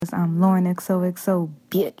I'm Lauren XOXO,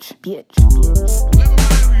 bitch, bitch, bitch. Living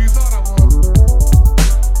life who you thought I was.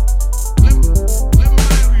 Living life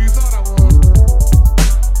who you thought I was.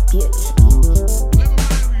 Bitch. Living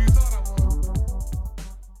life who you thought I was.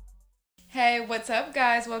 Hey, what's up,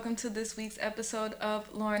 guys? Welcome to this week's episode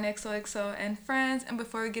of Lauren XOXO and Friends. And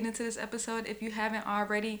before we get into this episode, if you haven't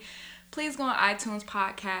already, please go on iTunes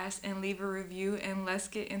podcast and leave a review. And let's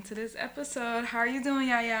get into this episode. How are you doing,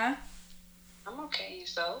 Yaya? I'm okay,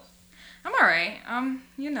 yourself? I'm alright.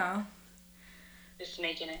 Just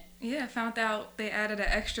making it. Yeah, found out they added an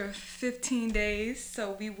extra 15 days,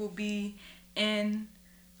 so we will be in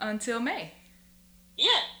until May.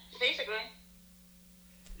 Yeah, basically.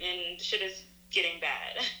 And shit is getting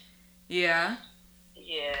bad. Yeah.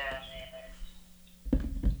 Yeah, man.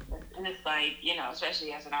 And it's like,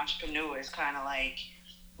 especially as an entrepreneur, it's kind of like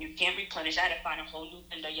you can't replenish. I had to find a whole new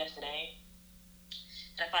vendor yesterday.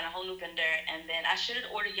 And then I should have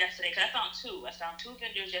ordered yesterday because I found two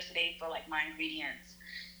vendors yesterday for like my ingredients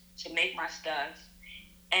to make my stuff.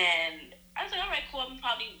 And I was like, all right, cool. I'm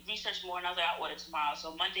probably research more. And I was like, I'll order tomorrow.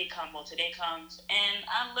 So today comes. And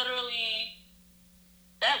I'm literally,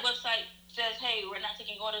 that website says, hey, we're not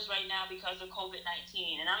taking orders right now because of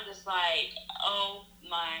COVID-19. And I'm just like, oh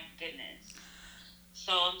my goodness.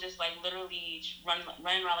 So I'm just like literally running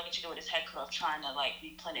around like a chicken with his head cut off, trying to like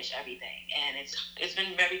replenish everything, and it's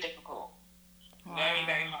been very difficult, Wow. Very,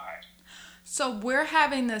 very hard. So we're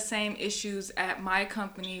having the same issues at my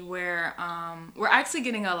company where we're actually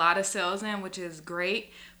getting a lot of sales in, which is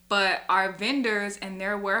great. But our vendors and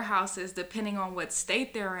their warehouses, depending on what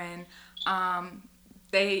state they're in,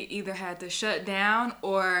 they either had to shut down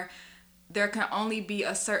or there can only be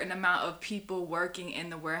a certain amount of people working in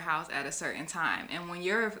the warehouse at a certain time. And when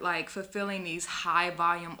you're like fulfilling these high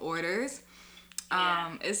volume orders,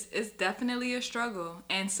 it's definitely a struggle.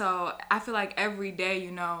 And so I feel like every day,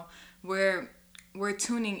 we're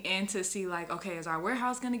tuning in to see like, okay, is our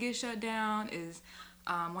warehouse going to get shut down? Is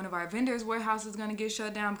one of our vendors' warehouses going to get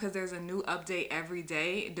shut down? Because there's a new update every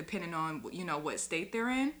day depending on, what state they're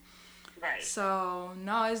in. Right. So,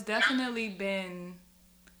 no, it's definitely been...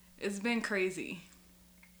 It's been crazy.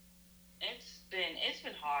 It's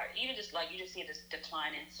been hard. Even just like you just see this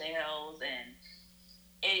decline in sales, and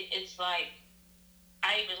it's like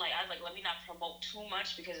I was like, let me not promote too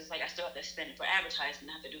much because it's like I still have to spend for advertising.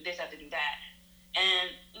 I have to do this, I have to do that,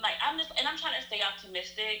 and like I'm trying to stay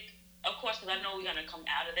optimistic, of course, because I know we're gonna come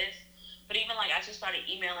out of this. But even like I just started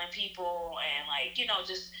emailing people and like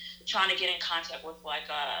just trying to get in contact with like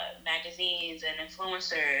magazines and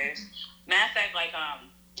influencers. Matter of fact, like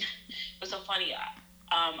it was so funny.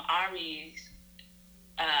 Ari's,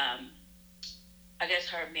 I guess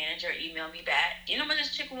her manager emailed me back. You know what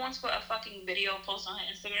this chick wants for a fucking video post on her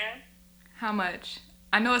Instagram? How much?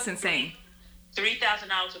 I know it's insane.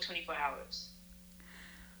 $3,000 for 24 hours.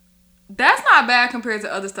 That's not bad compared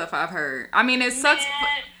to other stuff I've heard. I mean, it sucks.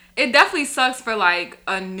 It definitely sucks for like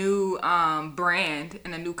a new brand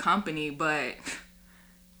and a new company, but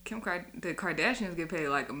the Kardashians get paid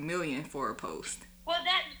like $1 million for a post. Well,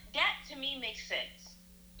 that to me makes sense.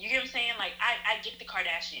 You get what I'm saying? Like I get the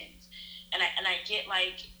Kardashians, and I get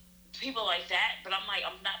like people like that, but I'm like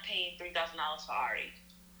I'm not paying $3,000 for Ari.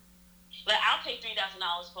 Like I'll pay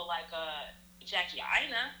 $3,000 for like Jackie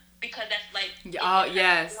Aina because that's like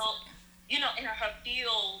yes, in her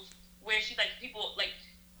field where she's like people like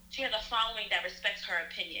she has a following that respects her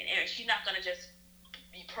opinion, and she's not gonna just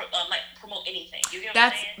promote anything. You get what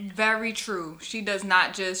I'm saying? That's very true. She does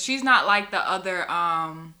not just. She's not like the other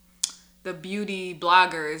the beauty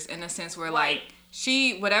bloggers in a sense where like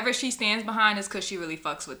whatever she stands behind is because she really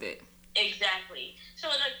fucks with it. Exactly. So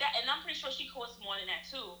like that, and I'm pretty sure she costs more than that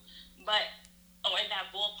too. But in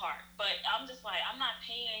that ballpark. But I'm just like I'm not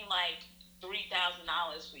paying like $3,000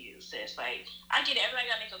 for you, sis. Like I get it.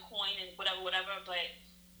 Everybody gotta make a coin and whatever. But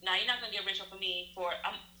now you're not gonna get rich off of me for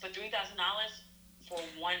 $3,000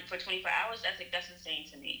 for 24 hours. That's insane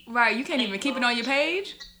to me. Right. You can't even keep it on your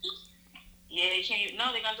page. Yeah, you can't even.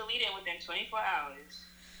 No, they're gonna delete it within 24 hours.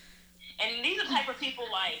 And these are the type of people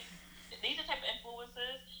these are the type of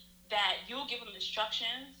influencers that you'll give them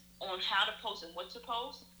instructions on how to post and what to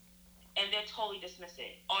post, and they'll totally dismiss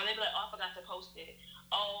it. Or they'll be like, oh, I forgot to post it.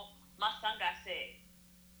 Oh, my son got sick.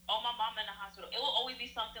 Oh, my mom in the hospital. It will always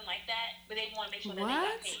be something like that, but they want to make sure that they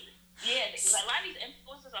got paid. Yeah, a lot of these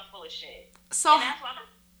influencers are full of shit. So, and that's why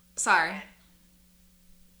sorry.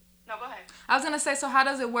 No, go ahead. I was gonna say, so how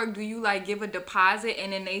does it work? Do you like give a deposit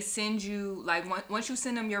and then they send you like once you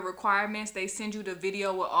send them your requirements, they send you the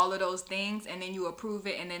video with all of those things, and then you approve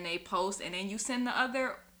it, and then they post, and then you send the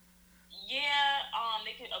other. Yeah,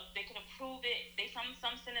 they could approve it.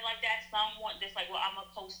 Some send it like that. Some want this like, well, I'm gonna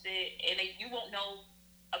post it, and you won't know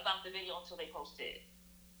about the video until they post it.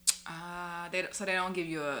 So they don't give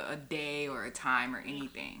you a day or a time or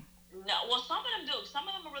anything. No, well, some of them do. Some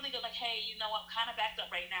of them are really good. Like, hey, you know, I'm kind of backed up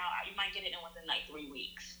right now. You might get it in within like 3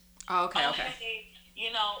 weeks. Oh, okay, okay. Hey,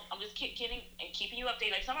 you know, I'm just keeping you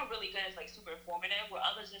updated. Like, some are really good. It's like super informative. Where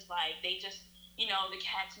others just like they just, you know, they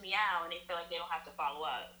catch me out and they feel like they don't have to follow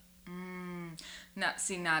up.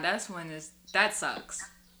 Now that's when that sucks.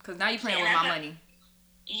 Cause now you're playing with my money.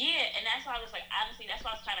 Yeah, and that's why I was like, honestly, that's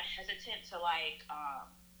why I was kind of hesitant to like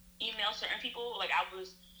email certain people. Like I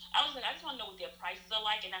was like, I just want to know what their prices are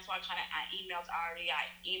like, and that's why I emailed Ari,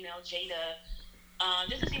 I emailed Jada,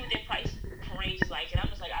 just to see what their price range is like. And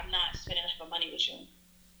I'm just like, I'm not spending that money with you.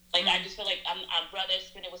 Like I just feel like I'd rather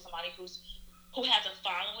spend it with somebody who has a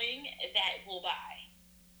following that will buy.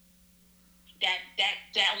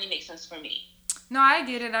 That only makes sense for me. No, I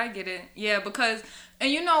get it. Yeah, because,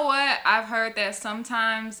 and you know what? I've heard that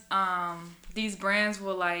sometimes these brands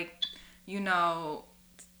will like, you know,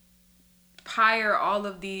 hire all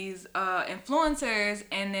of these influencers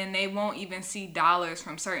and then they won't even see dollars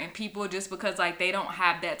from certain people just because like they don't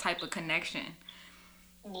have that type of connection.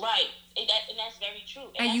 Right. And that's very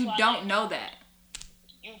true. And you don't know that.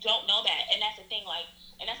 You don't know that. And that's the thing, like,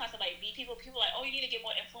 and that's why I said, like, people like, oh, you need to get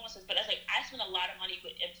more influencers. But that's like, I spent a lot of money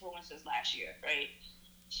with influencers last year, right?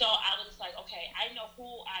 So I was just like, okay, I know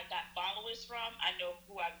who I got followers from. I know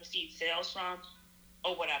who I received sales from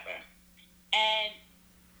or whatever. And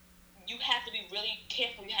you have to be really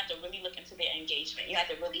careful. You have to really look into their engagement. You have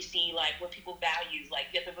to really see like what people value. Like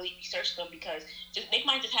you have to really research them because they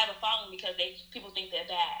might just have a following because people think they're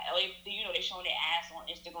bad, or they're showing their ass on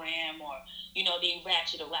Instagram, or they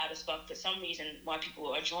ratchet or loud as fuck for some reason. Why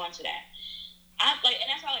people are drawn to that. And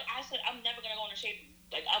that's why I said I'm never gonna go on a shade room.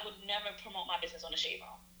 Like I would never promote my business on a shade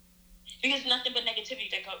room because nothing but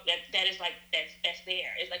negativity that is like that's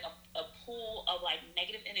there. It's like a pool of like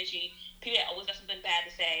negative energy. People that always got something bad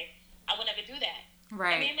to say. I would never do that.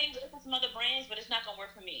 Right. I mean, it may work for some other brands, but it's not going to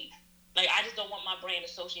work for me. Like, I just don't want my brand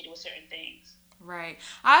associated with certain things. Right.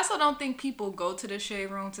 I also don't think people go to the shade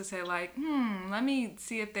room to say, like, let me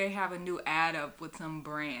see if they have a new ad up with some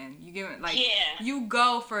brand. You give it, like, you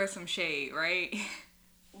go for some shade, right?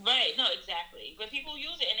 Right. No, exactly. But people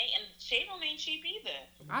use it, and shade room ain't cheap either.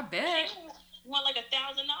 I bet. Shade room want like $1,000.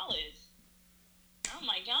 I'm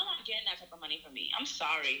like, y'all not getting that type of money from me. I'm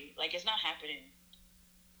sorry. Like, it's not happening.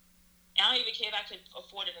 I don't even care if I could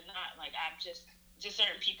afford it or not. Like, I'm just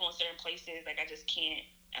certain people in certain places, like, I just can't,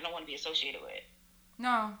 I don't want to be associated with.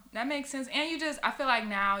 No, that makes sense. And I feel like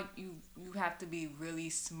now you have to be really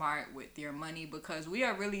smart with your money because we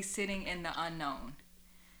are really sitting in the unknown.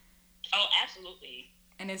 Oh, absolutely.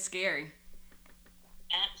 And it's scary.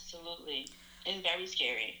 Absolutely. It's very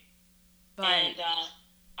scary. But, and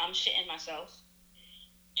I'm shitting myself.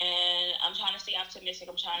 And I'm trying to stay optimistic.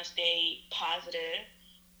 I'm trying to stay positive.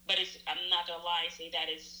 But I'm not going to lie and say that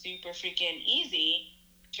it's super freaking easy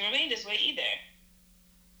to remain this way either.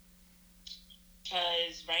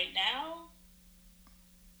 Because right now,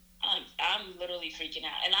 I'm literally freaking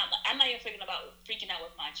out. And I'm not even freaking out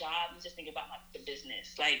with my job. I'm just thinking about the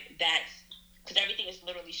business. Like, because everything is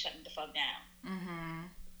literally shutting the fuck down. Mm-hmm.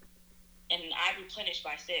 And I replenish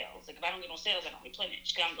by sales. Like, if I don't get no sales, I don't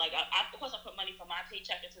replenish. Because I'm like, of course I put money from my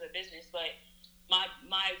paycheck into the business, but my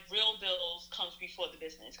real bills comes before the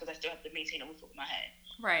business because I still have to maintain a roof over my head.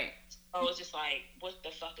 Right. So it's just like, what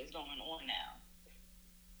the fuck is going on now?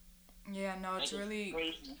 Yeah, no, it's really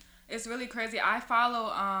crazy. It's really crazy. I follow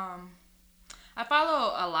a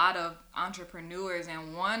lot of entrepreneurs,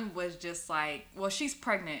 and one was just like, well, she's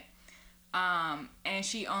pregnant, and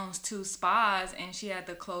she owns 2 spas, and she had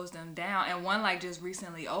to close them down, and one like just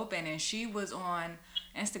recently opened, and she was on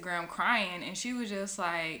Instagram crying, and she was just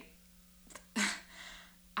like,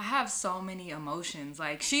 I have so many emotions.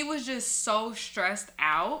 Like, she was just so stressed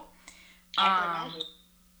out.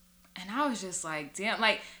 And I was just like, damn.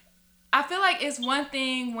 Like, I feel like it's one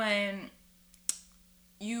thing when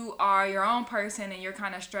you are your own person and you're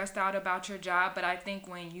kind of stressed out about your job. But I think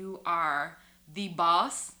when you are the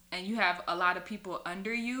boss and you have a lot of people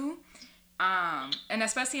under you, and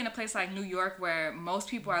especially in a place like New York where most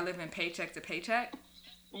people are living paycheck to paycheck,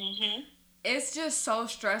 it's just so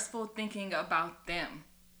stressful thinking about them.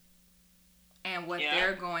 And what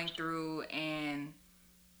they're going through, and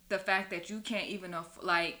the fact that you can't even not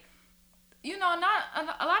a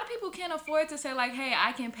lot of people can't afford to say like, hey,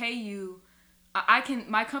 I can pay you,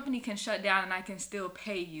 my company can shut down and I can still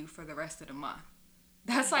pay you for the rest of the month.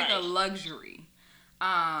 That's like a luxury.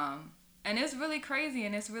 And it's really crazy,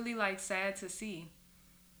 and it's really like sad to see.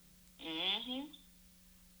 Mm-hmm.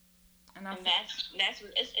 And I And that's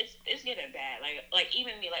it's getting bad. Like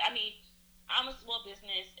even me, like I mean, I'm a small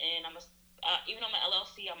business and I'm a even on my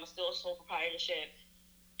LLC, I'm still a sole proprietorship.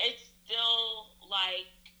 It's still like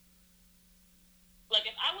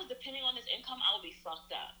if I was depending on this income, I would be fucked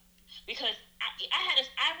up because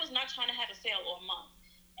I was not trying to have a sale all month,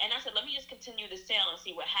 and I said let me just continue the sale and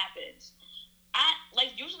see what happens. I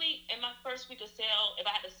like usually in my first week of sale, if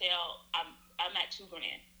I have a sale, I'm at $2,000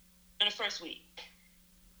 in the first week.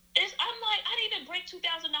 I'm like I didn't even break $2,000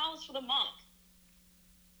 for the month.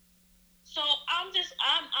 So I'm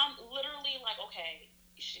literally like, okay,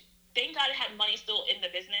 thank God I had money still in the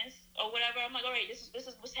business or whatever. I'm like, all right, this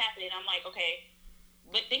is what's happening. I'm like, okay,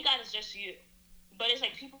 but thank God it's just you. But it's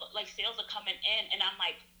like people like sales are coming in, and I'm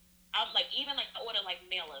like even like I order like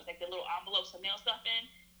mailers, like the little envelopes to mail stuff in.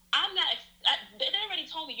 I'm not. They already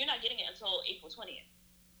told me you're not getting it until April 20th.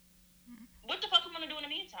 What the fuck am I gonna do in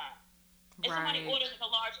the meantime? If somebody orders like a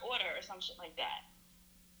large order or some shit like that.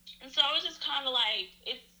 And so it's just kind of like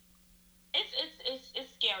it's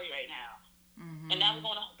scary right now. Mm-hmm. And now we're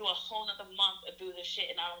going to do a whole nother month of do this shit,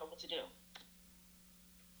 and I don't know what to do.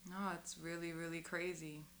 No, it's really, really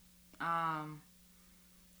crazy. And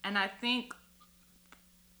I think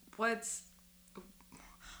what's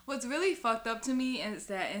really fucked up to me is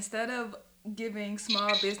that instead of giving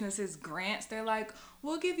small businesses grants, they're like,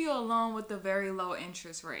 we'll give you a loan with a very low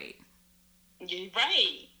interest rate. You're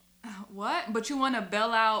right. What? But you want to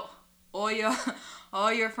bail out all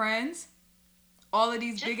your friends? All of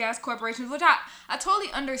these big ass corporations, which I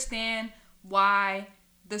totally understand why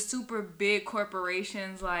the super big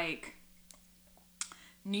corporations like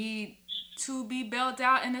need to be bailed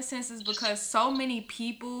out in a sense, is because so many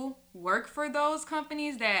people work for those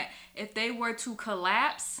companies that if they were to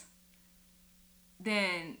collapse,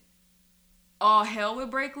 then all hell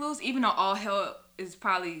would break loose. Even though all hell is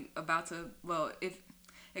probably about to, well, if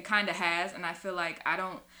it kind of has, and I feel like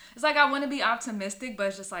it's like I want to be optimistic, but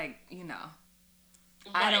it's just like, you know.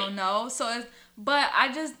 Right. I don't know. So, but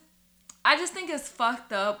I just think it's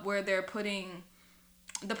fucked up where they're putting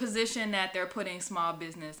the position that they're putting small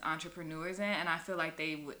business entrepreneurs in, and I feel like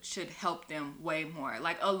they should help them way more.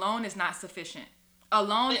 Like a loan is not sufficient. A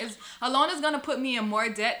loan is gonna put me in more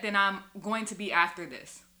debt than I'm going to be after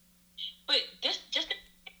this. But just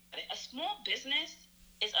a small business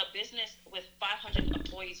is a business with 500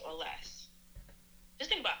 employees or less. Just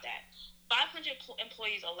think about that. 500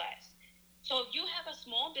 employees or less. So if you have a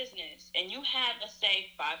small business and you have, let's say,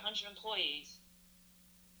 500 employees,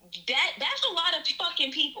 that's a lot of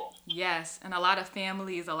fucking people. Yes, and a lot of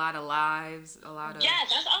families, a lot of lives, a lot of... Yes,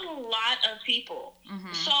 that's a lot of people.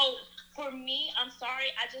 Mm-hmm. So for me, I'm sorry,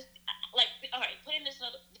 I just, like, all right, put this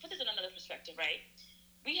in another perspective, right?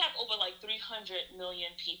 We have over, like, 300 million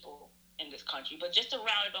people in this country, but just to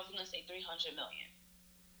round it off, I'm going to say 300 million.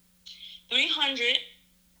 300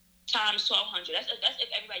 times 1,200. That's if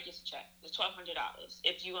everybody gets a check. It's $1,200.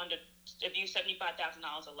 If you $75,000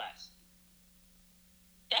 or less,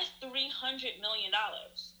 that's $300 million.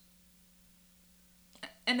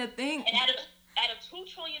 And the thing, and out of $2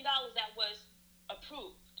 trillion that was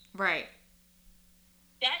approved, right?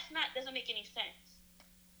 Doesn't make any sense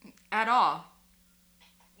at all.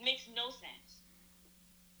 Makes no sense.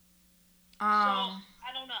 So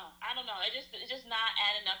I don't know. It's just not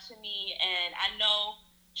adding up to me, and I know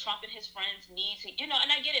Trump and his friends need to, and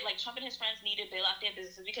I get it, like Trump and his friends need to bail out their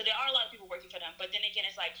businesses because there are a lot of people working for them. But then again,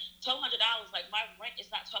 it's like $1,200. Like my rent is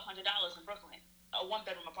not $1,200 in Brooklyn, a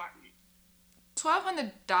 1-bedroom apartment.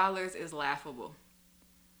 $1,200 is laughable.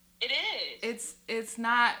 It is. It's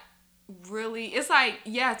not really. It's like,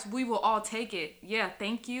 yes, we will all take it. Yeah,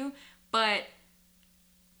 thank you, but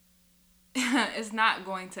it's not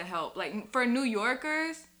going to help. Like for New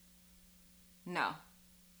Yorkers, no.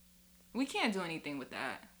 We can't do anything with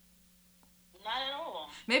that. Not at all.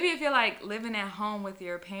 Maybe if you're like living at home with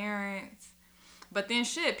your parents, but then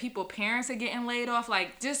shit, parents are getting laid off.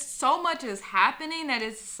 Like just so much is happening that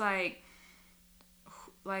it's like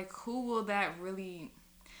who will that really?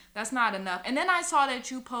 That's not enough. And then I saw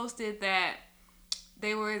that you posted that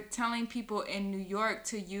they were telling people in New York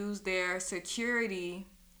to use their security.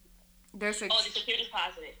 The security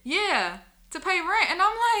deposit. Yeah, to pay rent, and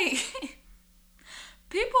I'm like.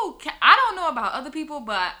 I don't know about other people,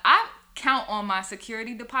 but I count on my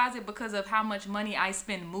security deposit because of how much money I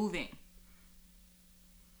spend moving.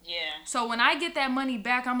 Yeah. So when I get that money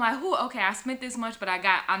back, I'm like, okay, I spent this much, but I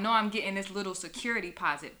know I'm getting this little security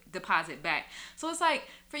deposit back. So it's like,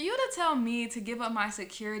 for you to tell me to give up my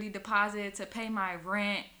security deposit to pay my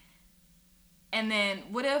rent, and then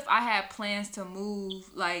what if I had plans to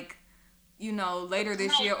move, like, later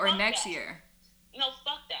this year or next year? No,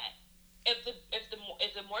 fuck that. if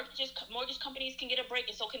the mortgage companies can get a break,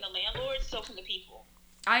 and so can the landlords, so can the people.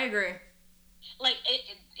 I agree. Like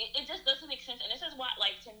it just doesn't make sense, and this is why,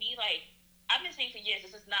 like, to me, like, I've been saying for years,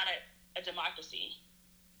 this is not a democracy.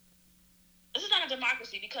 This is not a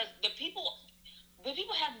democracy because the people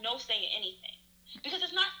have no say in anything because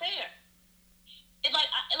it's not fair.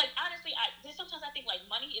 Honestly, sometimes I think like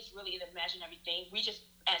money is really an imaginary thing. We just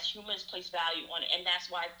as humans place value on it, and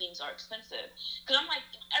that's why things are expensive. Because I'm like,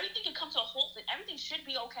 everything can come to a halt, and everything should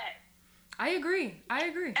be okay. I agree.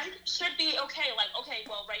 Everything should be okay. Like, okay,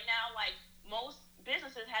 well, right now, like, most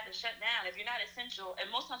businesses had to shut down if you're not essential, and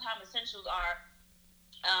most of the time essentials are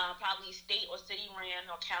probably state or city ran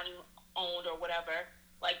or county owned or whatever,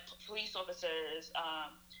 like police officers,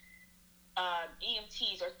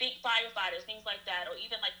 EMTs or firefighters, things like that, or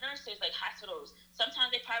even like nurses, like hospitals.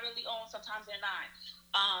 Sometimes they're privately owned, sometimes they're not.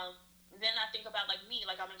 Then I think about like me,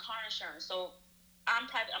 like I'm in car insurance, so I'm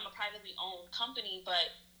private. I'm a privately owned company,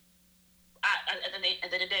 but at the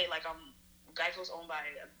end of the day, like Geico's owned by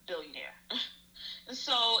a billionaire.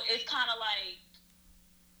 So it's kind of like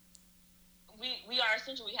we are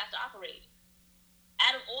essential. We have to operate.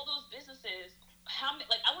 Out of all those businesses, how many?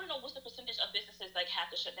 Like, I want to know what's the percentage of businesses like have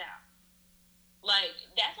to shut down. Like,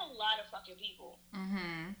 that's a lot of fucking people.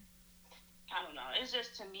 Mm-hmm. I don't know. It's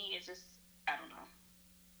just, to me, it's just, I don't know.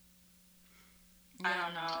 Yeah. I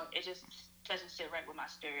don't know. It just doesn't sit right with my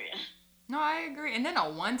spirit. No, I agree. And then a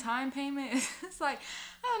one-time payment, it's like,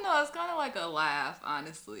 I don't know, it's kind of like a laugh,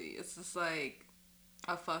 honestly. It's just like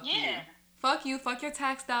a fuck you. Fuck you, fuck your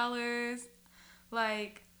tax dollars.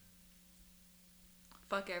 Like,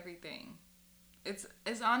 fuck everything. It's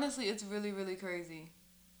honestly, it's really, really crazy.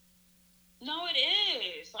 No, it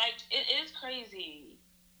is. Like, it is crazy.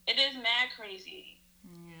 It is mad crazy.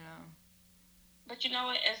 Yeah. But you know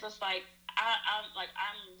what? It's just like,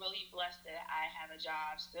 I'm really blessed that I have a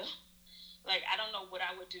job still. Like, I don't know what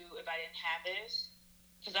I would do if I didn't have this,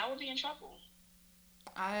 because I would be in trouble.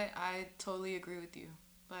 I totally agree with you.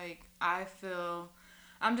 Like, I feel,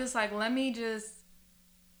 I'm just like, let me just,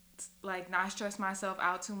 like, not stress myself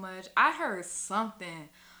out too much. I heard something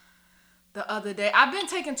the other day. I've been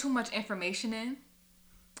taking too much information in.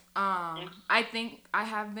 I think I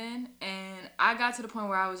have been, and I got to the point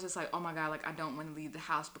where I was just like, oh my God, like, I don't want to leave the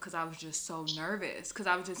house because I was just so nervous, because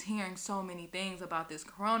I was just hearing so many things about this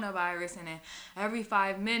coronavirus, and then every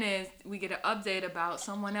 5 minutes we get an update about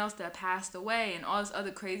someone else that passed away and all this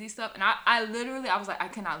other crazy stuff, and I literally, I was like, I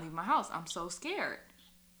cannot leave my house. I'm so scared.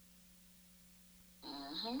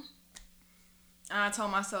 Mm-hmm. And I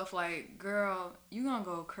told myself, like, girl, you gonna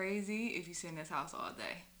go crazy if you sit in this house all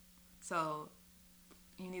day. So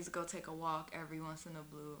you need to go take a walk every once in a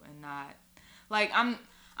blue and not, like, I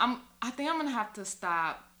think I'm gonna have to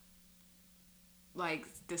stop, like,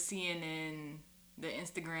 the CNN, the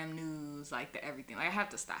Instagram news, like, the everything. Like, I have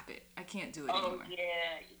to stop it. I can't do it anymore. Oh,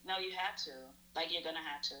 yeah. No, you have to. Like, you're gonna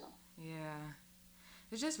have to. Yeah.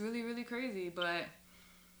 It's just really, really crazy, but,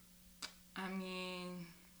 I mean,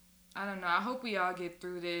 I don't know. I hope we all get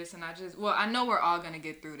through this, and I know we're all gonna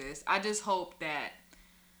get through this. I just hope that,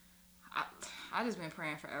 I just been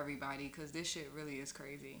praying for everybody, because this shit really is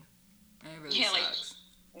crazy. And it really sucks.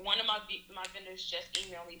 Like, one of my vendors just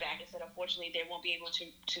emailed me back and said, unfortunately, they won't be able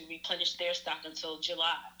to replenish their stock until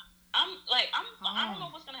July. I don't know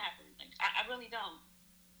what's going to happen. Like, I really don't.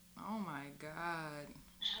 Oh, my God.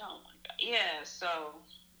 Oh, my God. Yeah, so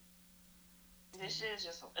this is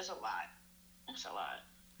just, it's a lot. It's a lot.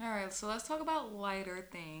 All right, so let's talk about lighter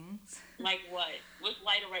things. Like what? What's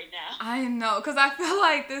lighter right now? I know, because I feel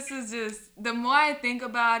like this is just, the more I think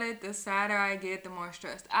about it, the sadder I get, the more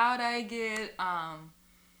stressed out I get.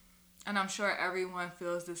 And I'm sure everyone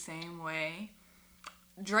feels the same way.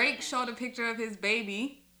 Drake showed a picture of his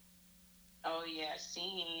baby. Oh, yeah,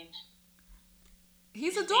 seen.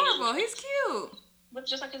 He's adorable. He's cute. Looks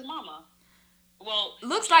just like his mama. Well,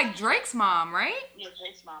 looks like Drake's mom, right? Yeah,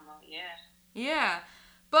 Drake's mama, yeah. Yeah.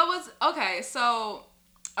 But okay, so,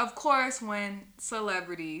 of course, when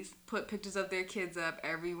celebrities put pictures of their kids up,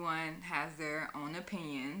 everyone has their own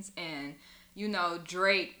opinions. And, you know,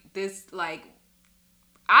 Drake, this, like,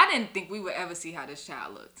 I didn't think we would ever see how this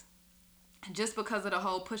child looked. Just because of the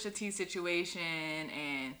whole Pusha T situation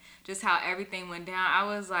and just how everything went down, I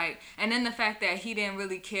was like, and then the fact that he didn't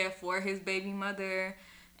really care for his baby mother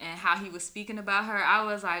and how he was speaking about her, I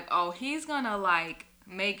was like, oh, he's gonna, like,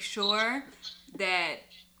 make sure that,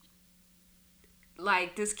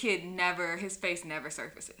 like, this kid his face never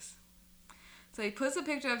surfaces. So he puts a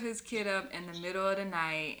picture of his kid up in the middle of the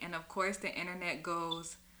night, and of course the internet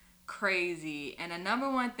goes crazy. And the number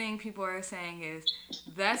one thing people are saying is,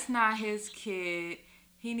 that's not his kid.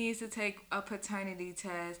 He needs to take a paternity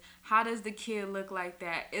test. How does the kid look like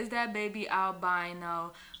that? Is that baby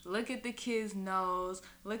albino? Look at the kid's nose.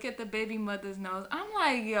 Look at the baby mother's nose. I'm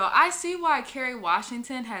like, yo, I see why Kerry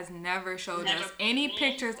Washington has never showed us any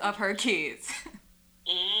pictures of her kids.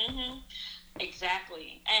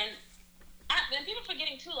 Exactly. And when people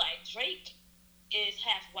forgetting too, like Drake is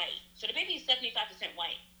half white, so the baby is 75%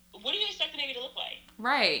 white. What do you expect the baby to look like?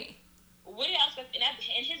 Right. What do y'all expect?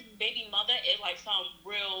 And his baby mother is like some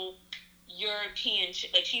real European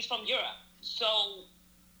shit. Like, she's from Europe. So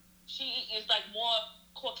she is like more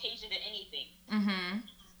Caucasian than anything. Mm-hmm.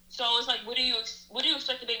 So it's like, what do you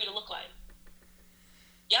expect the baby to look like?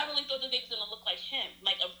 Y'all really thought the baby's gonna look like him,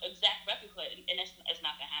 like an exact replica, and it's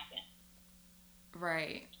not gonna happen.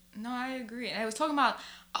 Right. No, I agree. And I was talking about,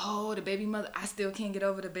 oh, the baby mother. I still can't get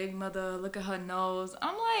over the baby mother. Look at her nose.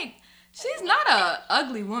 I'm like, she's not a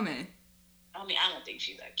ugly woman. I mean, I don't think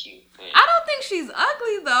she's that cute. But I don't think she's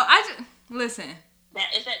ugly though. I just listen.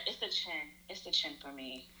 It's the chin. It's the chin for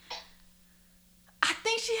me. I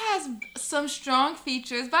think she has some strong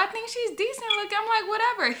features, but I think she's decent looking. I'm like,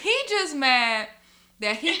 whatever. He just mad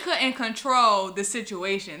that he couldn't control the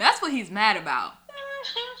situation. That's what he's mad about.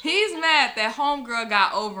 He's mad that homegirl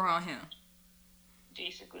got over on him.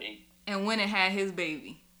 Basically. And went and had his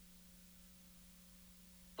baby.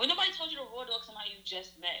 But nobody told you to raw dog somebody you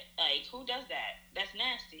just met. Like, who does that? That's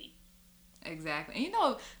nasty. Exactly. And you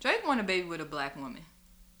know, Drake want a baby with a black woman.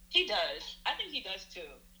 He does. I think he does too.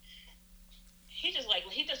 He just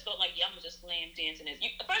felt like, yeah, I'm gonna just slam dance in this.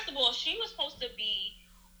 First of all, she was supposed to be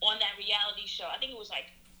on that reality show. I think it was like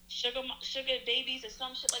Sugar Babies or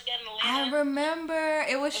some shit like that in Atlanta. I remember.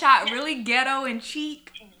 It was shot really ghetto and cheap.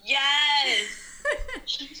 Yes.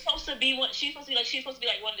 She's supposed to be like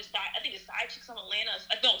one of the side. I think it's Side Chicks of Atlanta.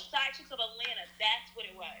 No, Side Chicks of Atlanta. That's what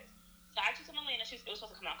it was. Side Chicks of Atlanta. It was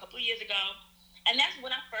supposed to come out a couple of years ago, and that's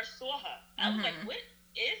when I first saw her. I was like, what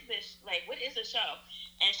is this? Like, what is the show?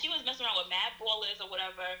 And she was messing around with Mad Ballers or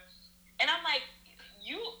whatever. And I'm like,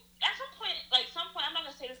 at some point, I'm not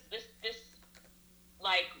gonna say this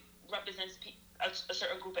like represents a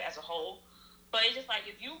certain group as a whole. But it's just like,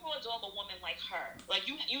 if you raw dog a woman like her, like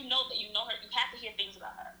you know her, you have to hear things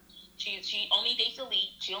about her. She only dates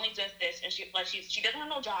elite. She only does this, and she doesn't have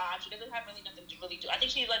no job. She doesn't have really nothing to really do. I think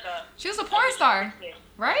she's like she was a porn star,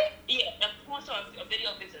 right? Yeah, a porn star, a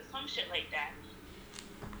video business, some shit like that.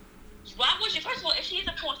 Why would you? First of all, if she's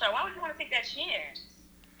a porn star, why would you want to take that chance?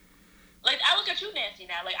 Like, I look at you, Nancy.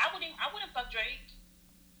 Now, like, I wouldn't fuck Drake.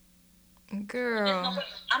 Girl.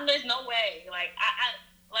 There's no way. Like,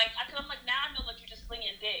 cause I'm like, now I know, like, you just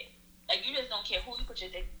slinging dick. Like, you just don't care who you put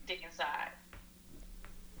your dick inside.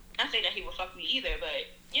 Not saying that he would fuck me either, but,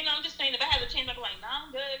 you know, I'm just saying, if I had a chance, I'd be like, nah,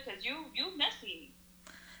 I'm good, cause you messy.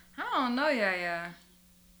 I don't know, yeah.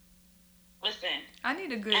 Listen. I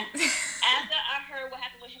need a good. After I heard what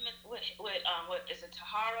happened with him, with what is it,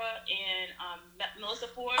 Tahara and Melissa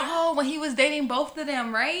Ford? Oh, when he was dating both of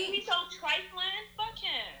them, right? He's so trifling. Fuck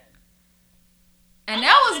him. And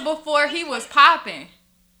that was before he was popping.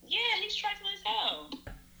 Yeah, he's trifling as hell.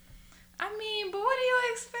 I mean, but what do you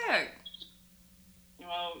expect?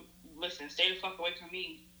 Well, listen, stay the fuck away from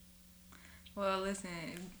me. Well,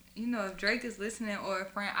 listen, you know, if Drake is listening or a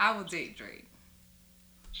friend, I will date Drake.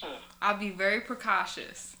 I'll be very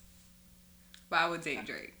precautious, but I would date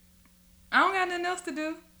Drake. I don't got nothing else to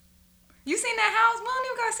do. You seen that house? We don't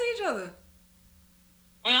even gotta see each other.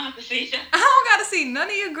 We don't have to see each other. I don't gotta see none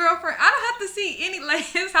of your girlfriend. I don't have to see any. Like,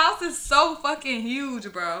 his house is so fucking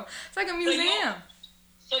huge, bro. It's like a museum.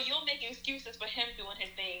 So you'll make excuses for him doing his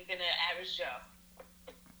thing than an average Joe.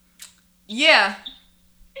 Yeah.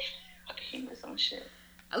 He was some shit.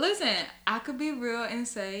 Listen, I could be real and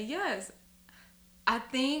say yes. I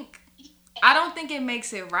don't think it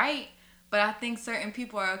makes it right, but I think certain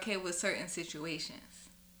people are okay with certain situations.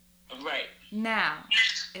 Right. Now,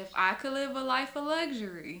 if I could live a life of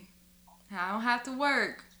luxury, and I don't have to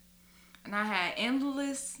work, and I had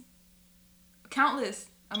countless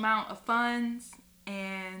amount of funds,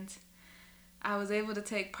 and I was able to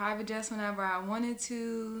take private jets whenever I wanted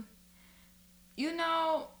to, you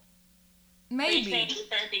know, maybe. So you're saying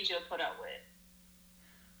certain things you'll put up with?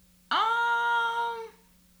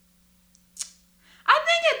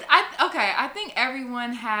 I think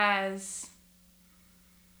everyone has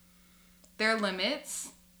their limits.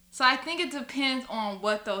 So I think it depends on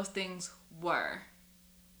what those things were.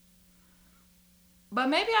 But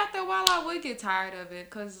maybe after a while I would get tired of it,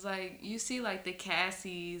 because, like, you see, like, the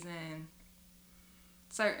Cassies and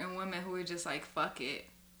certain women who are just like, fuck it.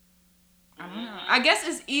 I don't know. I guess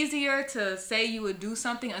it's easier to say you would do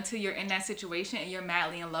something until you're in that situation and you're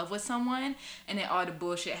madly in love with someone, and then all the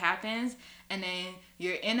bullshit happens, and then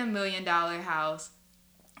you're in $1 million house,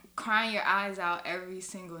 crying your eyes out every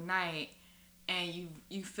single night, and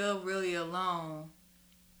you feel really alone,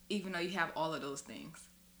 even though you have all of those things.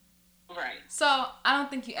 Right. So I don't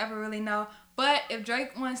think you ever really know. But if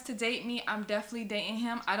Drake wants to date me, I'm definitely dating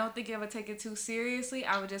him. I don't think I would take it too seriously.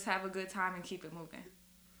 I would just have a good time and keep it moving.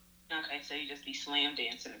 Okay, so you just be slam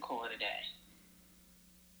dancing and call it a day.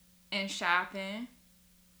 And shopping.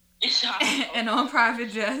 Shopping. And on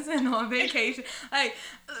private jets and on vacation. Like,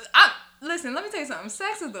 listen, let me tell you something.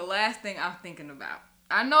 Sex is the last thing I'm thinking about.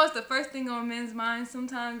 I know it's the first thing on men's minds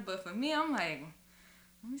sometimes, but for me, I'm like,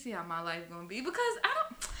 let me see how my life gonna be. Because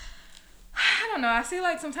I don't know. I feel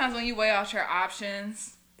like sometimes when you weigh out your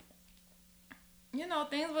options, you know,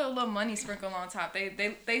 things with a little money sprinkled on top,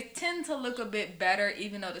 they tend to look a bit better,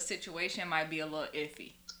 even though the situation might be a little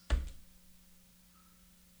iffy.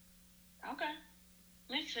 Okay.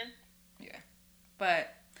 Makes sense. Yeah.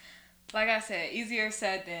 But, like I said, easier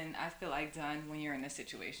said than I feel like done when you're in this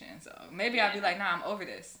situation. So, maybe I'll be like, nah, I'm over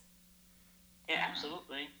this. Yeah,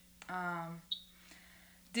 absolutely.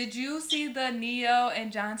 Did you see the Neo and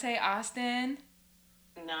Jonte Austin?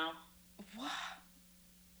 No. What?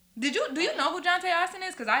 Do you know who Jonte Austin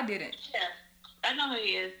is? Because I didn't. Yeah, I know who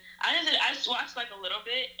he is. I just watched like a little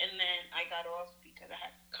bit, and then I got off because I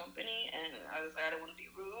had company, and I was like, I don't want to be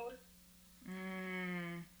rude.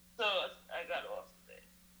 So I got off of it.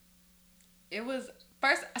 It was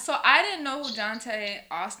first. So I didn't know who Jonte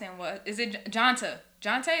Austin was. Is it Jonte?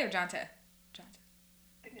 Jonte or Jonte? Jonte.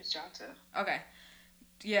 I think it's Jonte. Okay.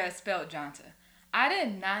 Yeah, it's spelled Jonte. I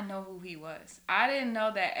did not know who he was. I didn't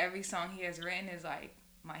know that every song he has written is like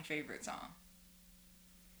my favorite song.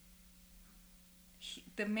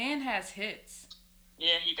 The man has hits.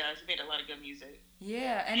 Yeah, he does. He made a lot of good music.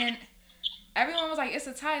 Yeah, and then everyone was like, it's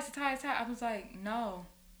a tie, it's a tie, it's a tie. I was like, no.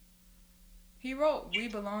 He wrote We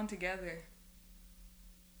Belong Together.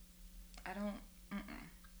 I don't,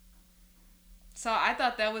 So I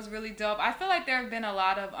thought that was really dope. I feel like there have been a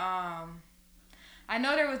lot of, I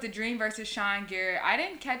know there was the Dream versus Sean Garrett. I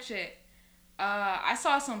didn't catch it. I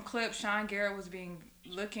saw some clips. Sean Garrett was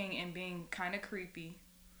looking and being kind of creepy.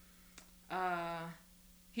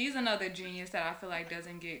 He's another genius that I feel like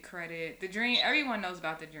doesn't get credit. The Dream, everyone knows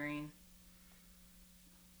about the Dream.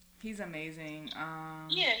 He's amazing.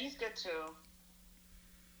 Yeah, he's good too.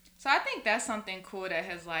 So I think that's something cool that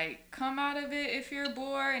has like come out of it. If you're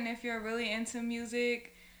bored and if you're really into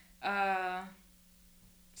music,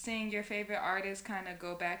 seeing your favorite artists kind of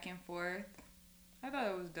go back and forth, I thought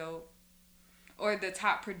it was dope. Or the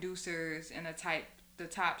top producers and the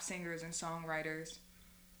top singers and songwriters.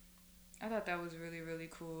 I thought that was really, really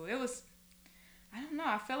cool. It was, I don't know,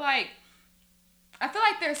 I feel like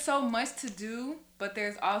there's so much to do, but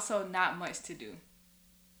there's also not much to do.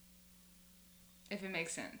 If it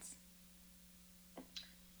makes sense.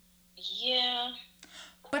 Yeah.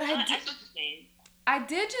 But I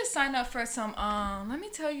did just sign up for some, let me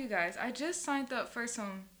tell you guys, I just signed up for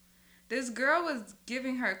some, this girl was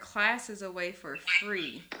giving her classes away for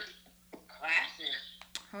free. Classes?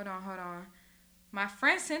 Hold on. My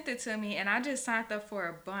friend sent it to me and I just signed up for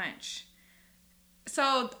a bunch.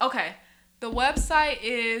 So, okay, the website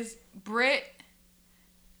is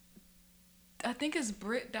I think it's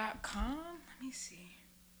Brit.com. Let me see.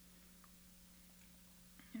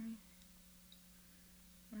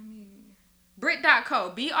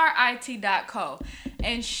 Brit.co, BRIT.co.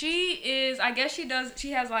 And she is, I guess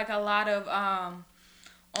she has like a lot of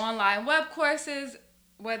online web courses,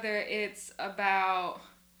 whether it's about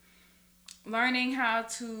learning how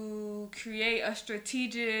to create a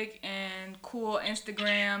strategic and cool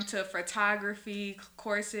Instagram to photography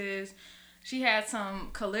courses. She had some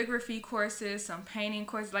calligraphy courses, some painting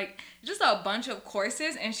courses, like just a bunch of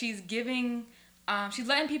courses, and she's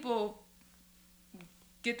letting people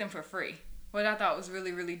get them for free, which I thought was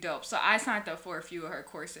really, really dope. So I signed up for a few of her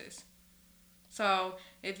courses. So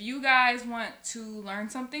if you guys want to learn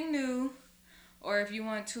something new, or if you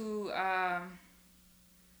want to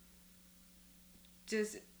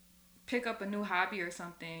just pick up a new hobby or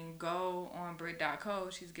something, go on Brit.co.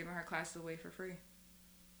 She's giving her classes away for free.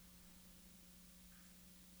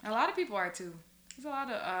 A lot of people are too. There's a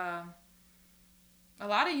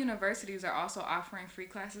lot of universities are also offering free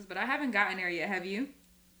classes, but I haven't gotten there yet. Have you?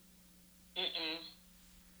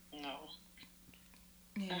 No.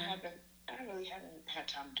 Yeah. I really haven't had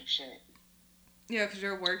time to do shit. Yeah, because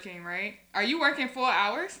you're working, right? Are you working 4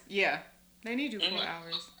 hours? Yeah. They need you 4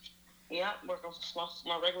 hours. Yeah, working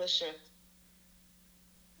my regular shift.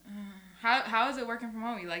 How is it working from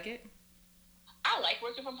home? You like it? I like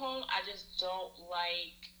working from home. I just don't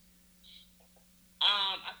like.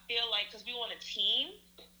 I feel like because we were on a team,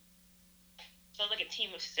 so it's like a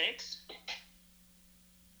team of 6,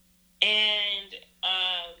 and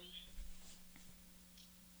I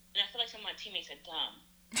feel like some of my teammates are dumb.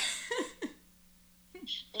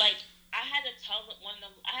 Like, I had to tell one of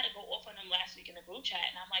them, I had to go off on them last week in the group chat,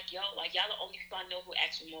 and I'm like, yo, like, y'all the only people I know who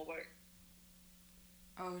ask for more work.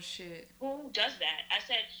 Oh shit. Who does that? And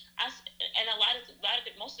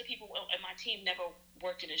most of the people in my team never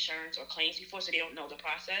worked in insurance or claims before, so they don't know the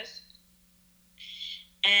process.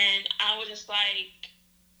 And I was just like,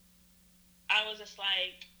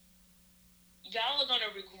 y'all are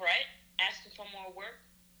gonna regret asking for more work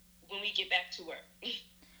when we get back to work.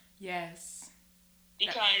 Yes.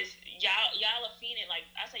 Because y'all are feeling like,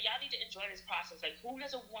 I said, y'all need to enjoy this process. Like, who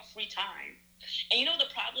doesn't want free time? And you know the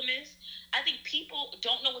problem is, I think people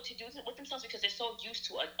don't know what to do with themselves because they're so used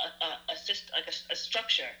to a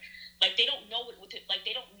structure. Like, they don't know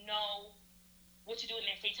they don't know what to do in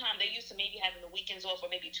their free time. They're used to maybe having the weekends off or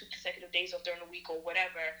maybe 2 consecutive days off during the week or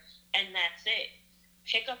whatever, and that's it.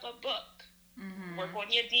 Pick up a book, work on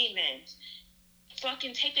your demons,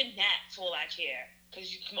 fucking take a nap for all I care. Because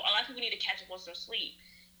a lot of people need to catch up on some sleep.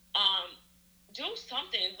 Do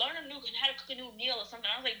something. Learn how to cook a new meal or something.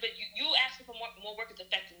 I was like, but you asking for more work is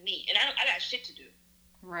affecting me. And I got shit to do.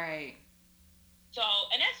 Right. So,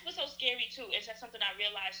 and that's what's so scary, too. Is that something I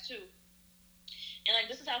realized, too. And, like,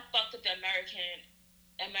 this is how fucked up the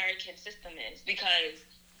American system is. Because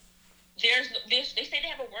they say they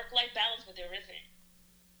have a work-life balance, but there isn't.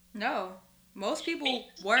 No. Most people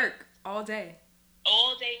work all day.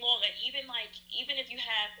 All day long. And even if you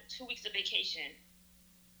have 2 weeks of vacation,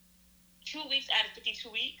 2 weeks out of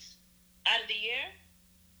 52 weeks out of the year,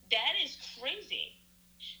 that is crazy.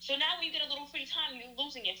 So now when you get a little free time, you're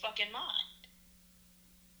losing your fucking mind.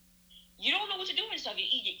 You don't know what to do with yourself. You're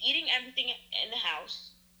eating everything in the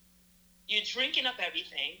house. You're drinking up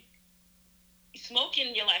everything. You're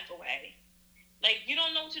smoking your life away. Like, you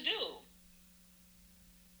don't know what to do.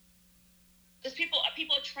 Because people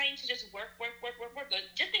are trained to just work.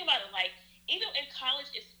 Just think about it. Like, even in college,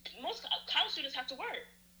 most college students have to work.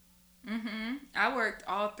 I worked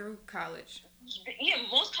all through college. Yeah,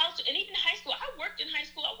 most college, and even high school. I worked in high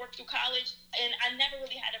school. I worked through college, and I never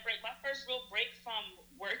really had a break. My first real break from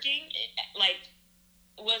working,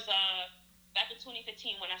 was back in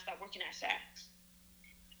 2015 when I started working at Saks.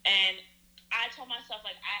 And I told myself,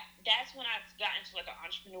 that's when I got into, an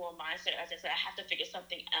entrepreneurial mindset. As I said, I have to figure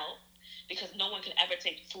something out because no one can ever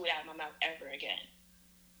take food out of my mouth ever again.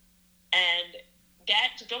 And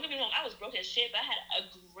don't get me wrong, I was broke as shit, but I had a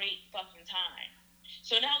great fucking time.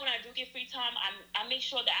 So now when I do get free time, I make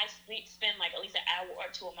sure that I spend, at least an hour or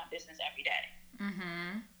 2 on my business every day.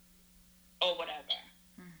 Or whatever.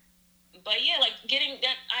 But yeah, getting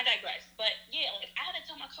that, I digress. But yeah, I had to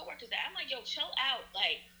tell my coworkers that. I'm like, yo, chill out.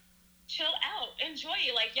 Chill out. Enjoy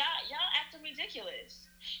it. Y'all acting ridiculous.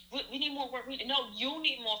 We need more work. No, you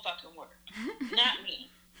need more fucking work. Not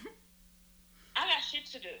me. I got shit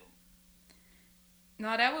to do.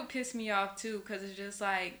 No, that would piss me off too, because it's just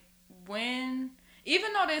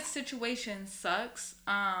even though this situation sucks,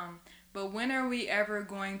 but when are we ever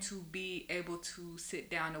going to be able to sit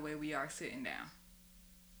down the way we are sitting down?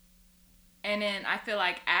 And then I feel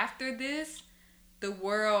like after this, the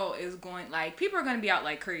world is going, people are going to be out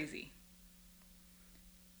like crazy.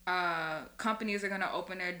 Companies are going to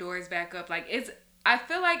open their doors back up. I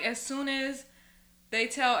feel like as soon as they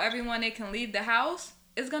tell everyone they can leave the house,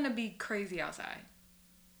 it's going to be crazy outside.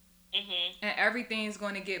 And everything's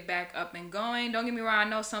going to get back up and going. Don't get me wrong, I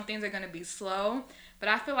know some things are going to be slow, but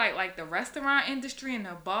I feel like the restaurant industry and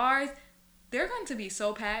the bars, they're going to be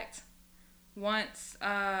so packed once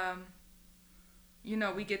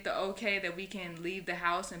we get the okay that we can leave the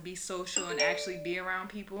house and be social and actually be around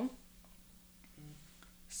people.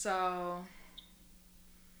 So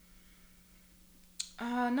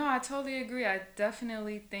no, I totally agree. I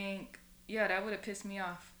definitely think that would have pissed me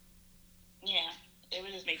off. Yeah. It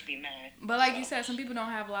would just make me mad. But you said, some people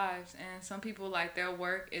don't have lives, and some people, their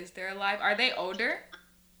work is their life. Are they older?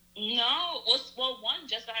 No. Well, one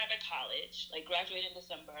just got out of college, graduated in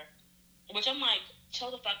December, which I'm like, chill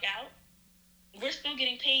the fuck out. We're still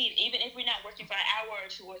getting paid, even if we're not working for an hour or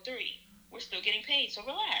 2 or 3. We're still getting paid, so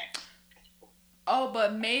relax. Oh,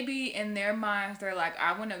 but maybe in their minds, they're like,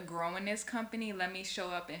 I want to grow in this company. Let me show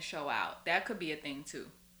up and show out. That could be a thing, too.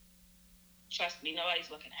 Trust me, nobody's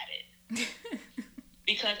looking at it.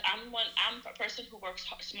 Because I'm a person who works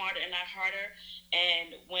smarter and not harder.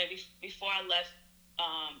 And before I left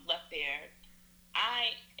there,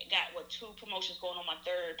 I got 2 promotions, going on my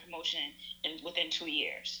 3rd promotion within 2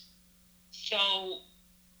 years. So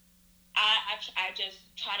I just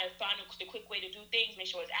try to find the quick way to do things, make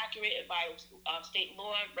sure it's accurate and by state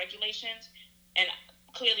law regulations, and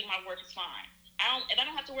clearly my work is fine. If I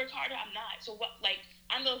don't have to work harder, I'm not. So what? Like,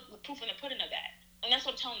 I'm the proof in the pudding of that, and that's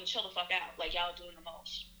what I'm telling them, chill the fuck out. Like, y'all doing the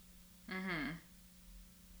most.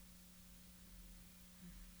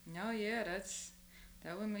 No, yeah,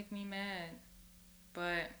 that would make me mad,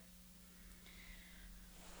 but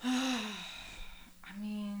I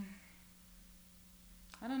mean,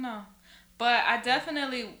 I don't know. But I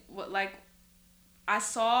definitely like. I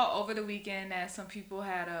saw over the weekend that some people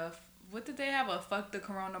had what did they have? A fuck the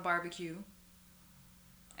Corona barbecue,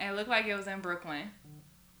 and it looked like it was in Brooklyn.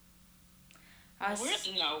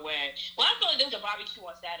 No way. Well, I thought there was a barbecue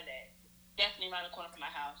on Saturday. Definitely around the corner from my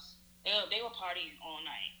house. They were partying all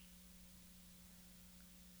night.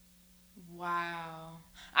 Wow.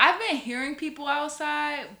 I've been hearing people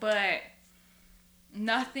outside, but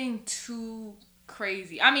nothing too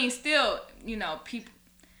crazy. I mean, still, people.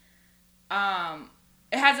 I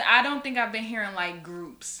don't think I've been hearing like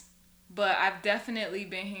groups, but I've definitely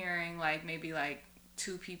been hearing like maybe like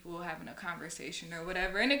two people having a conversation or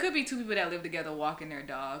whatever, and it could be two people that live together walking their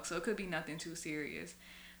dog, so it could be nothing too serious.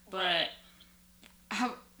 But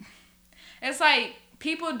it's like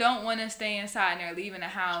people don't want to stay inside and they're leaving the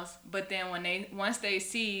house, but then once they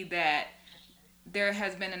see that there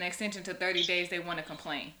has been an extension to 30 days, they want to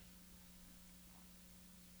complain.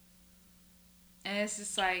 And it's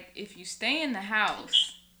just like, if you stay in the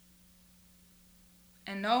house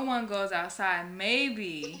and no one goes outside,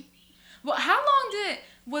 maybe. Well, how long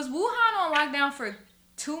was Wuhan on lockdown for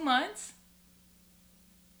 2 months?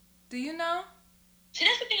 Do you know? See,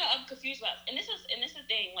 that's the thing I'm confused about. And this is the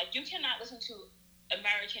thing. Like, you cannot listen to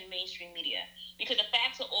American mainstream media because the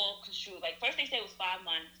facts are all construed. Like, first they say it was 5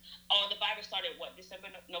 months. Oh, the virus started,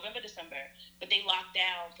 November, December. But they locked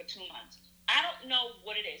down for 2 months. I don't know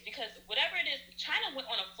what it is because whatever it is, China went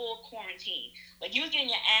on a full quarantine. Like, you was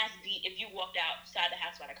getting your ass beat if you walked outside the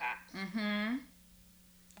house by the cops.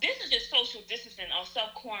 This is just social distancing or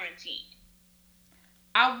self-quarantine.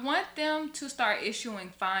 I want them to start issuing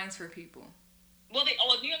fines for people. Well,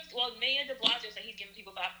 Mayor de Blasio said he's giving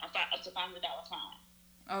people up to $500 fine.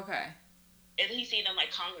 Okay. And he's seen them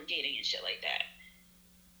like congregating and shit like that.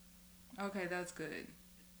 Okay, that's good.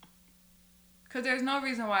 Because there's no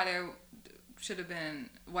reason why there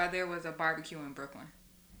was a barbecue in Brooklyn.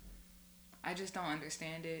 I just don't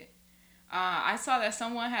understand it. I saw that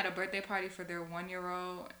someone had a birthday party for their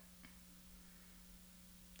 1-year-old.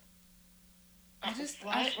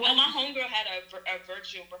 Well, my homegirl had a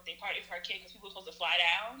virtual birthday party for her kid because people were supposed to fly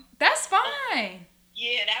down. That's fine.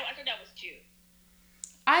 Yeah, I thought that was cute.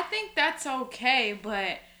 I think that's okay,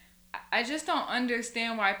 but I just don't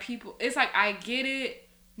understand why people. It's like, I get it.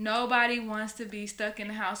 Nobody wants to be stuck in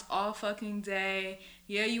the house all fucking day.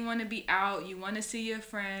 Yeah, you want to be out. You want to see your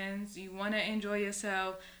friends. You want to enjoy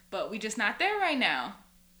yourself. But we just not there right now.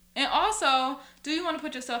 And also, do you want to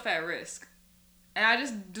put yourself at risk? And I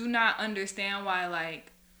just do not understand why,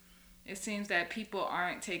 like, it seems that people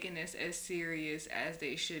aren't taking this as serious as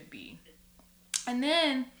they should be. And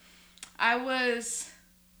then I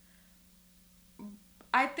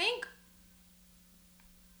think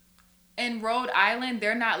in Rhode Island,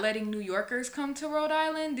 they're not letting New Yorkers come to Rhode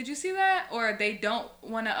Island. Did you see that? Or they don't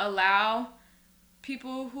want to allow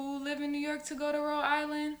people who live in New York to go to Rhode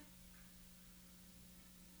Island?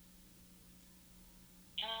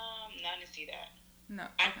 No, I didn't see that. No.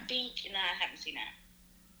 Okay. I haven't seen that.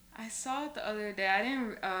 I saw it the other day. I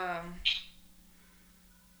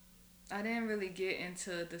didn't really get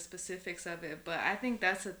into the specifics of it, but I think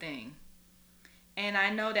that's a thing. And I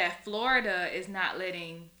know that Florida's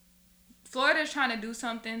trying to do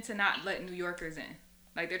something to not let New Yorkers in.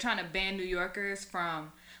 Like, they're trying to ban New Yorkers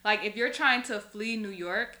from, like, if you're trying to flee New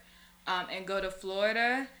York and go to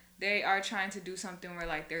Florida, they are trying to do something where,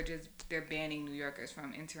 like, they're banning New Yorkers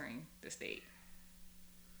from entering the state.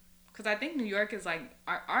 Because I think New York is like,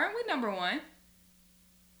 aren't we number 1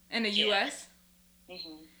 in the U.S.?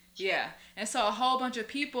 Mm-hmm. Yeah. And so a whole bunch of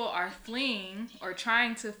people are fleeing or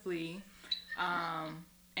trying to flee,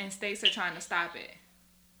 and states are trying to stop it.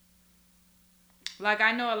 Like,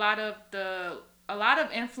 I know a lot of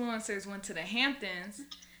influencers went to the Hamptons,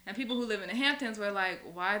 and people who live in the Hamptons were like,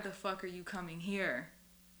 why the fuck are you coming here?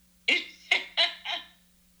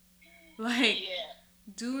 Like,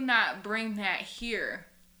 do not bring that here.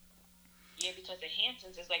 Yeah, because the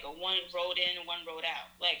Hamptons is like a one road in and one road out.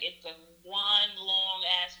 Like, it's a one long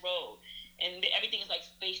ass road, and everything is like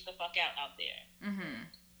spaced the fuck out there. Mm-hmm.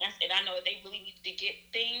 And I know if they really need to get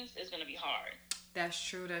things, it's gonna be hard. That's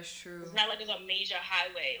true. It's not like it's a major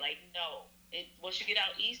highway. Like, no. Once you get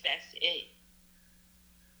out east, that's it.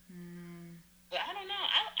 But I don't know.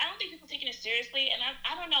 I don't think people taking it seriously, and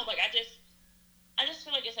I don't know. Like I just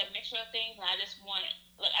feel like it's a mixture of things, and I don't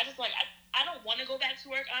want to go back to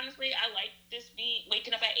work. Honestly, I like this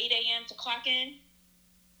waking up at 8 a.m. to clock in.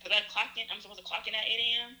 Because I'm supposed to clock in at 8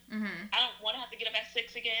 a.m. Mm-hmm. I don't want to have to get up at 6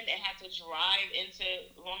 again and have to drive into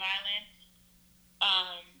Long Island.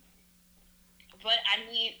 But I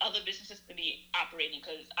need other businesses to be operating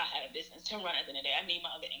because I have a business to run at the end of the day. I need my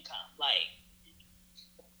other income. Like,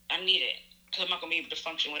 I need it because I'm not going to be able to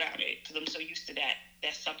function without it because I'm so used to that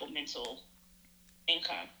supplemental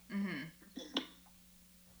income. Mm-hmm.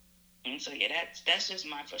 And so, yeah, that's just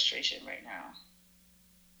my frustration right now.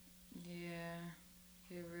 Yeah,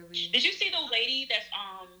 it really... Did you see the lady that's,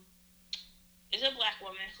 is a black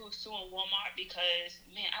woman who's suing Walmart because,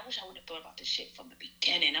 man, I wish I would have thought about this shit from the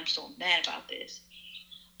beginning. I'm so mad about this.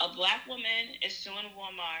 A black woman is suing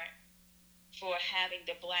Walmart for having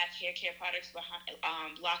the black hair care products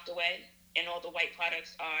locked away, and all the white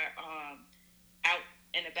products are out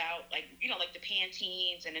and about, like, you know, like the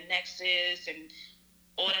Pantenes and the Nexus and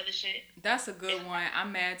all that other shit. That's a good one.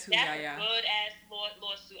 I'm mad too, That's Yaya. a good-ass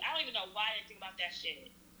lawsuit. I don't even know why I didn't think about that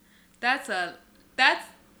shit.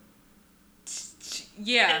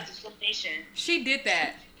 Yeah. That's discrimination. She did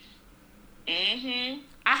that. Mm-hmm.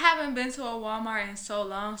 I haven't been to a Walmart in so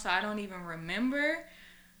long, so I don't even remember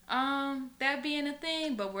that being a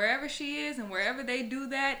thing. But wherever she is and wherever they do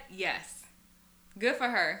that, yes. Good for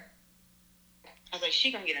her. I was like,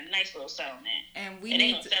 she gonna get a nice little settlement. And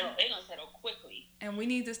they gonna settle quickly. And we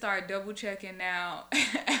need to start double checking now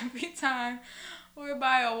every time we're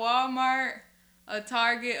by a Walmart, a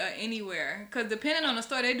Target, or anywhere. Because depending on the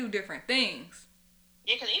store, they do different things.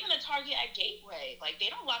 Yeah, because even the Target at Gateway, like, they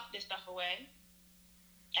don't lock this stuff away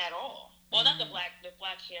at all. Well, not the black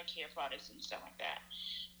hair care products and stuff like that.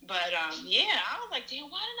 But, yeah, I was like, damn,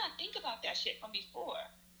 why didn't I think about that shit from before?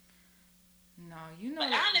 No, you know.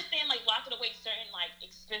 Like, I understand, like, locking away certain, like,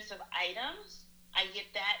 expensive items. I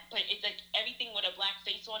get that. But it's like everything with a black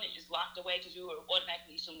face on it is locked away because you would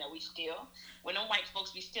automatically assume that we steal. When them white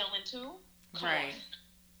folks be stealing, too. Right.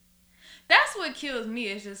 That's what kills me.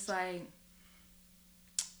 It's just like,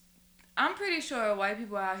 I'm pretty sure white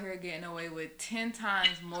people out here are getting away with 10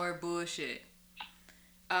 times more bullshit.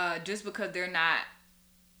 Just because they're not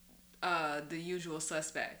the usual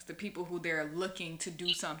suspects. The people who they're looking to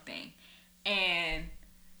do something. And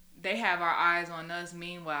they have our eyes on us.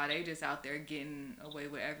 Meanwhile, they just out there getting away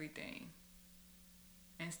with everything.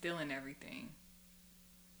 And stealing everything.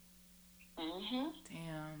 Mm-hmm.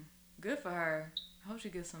 Damn. Good for her. I hope she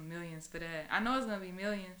gets some millions for that. I know it's going to be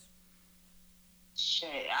millions.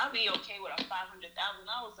 Shit, I'll be okay with a $500,000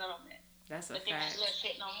 settlement. That's a fact. But they don't do that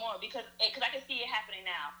shit no more because I can see it happening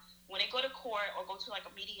now. When they go to court or go to like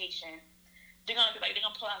a mediation, they're gonna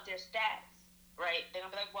pull out their stats, right? They're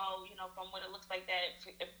gonna be like, well, you know, from what it looks like that,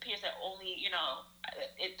 it appears that only, you know,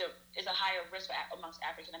 it is a higher risk amongst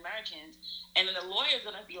African Americans, and then the lawyer's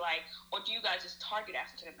gonna be like, or do you guys just target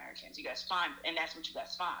African Americans? You guys find, and that's what you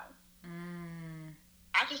guys find.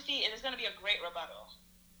 I can see it. It's gonna be a great rebuttal.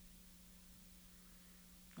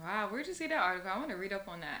 Wow, where'd you see that article? I want to read up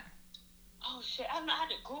on that. Oh shit! I don't know. I had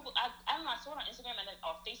to Google. I don't know. I saw it on Instagram and then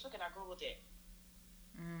on Facebook, and I Googled it.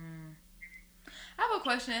 I have a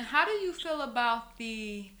question. How do you feel about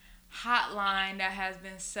the hotline that has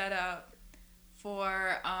been set up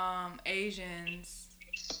for Asians?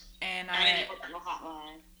 And I didn't hear about no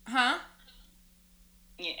hotline. Huh?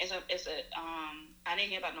 Yeah, I didn't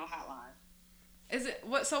hear about no hotline. Is it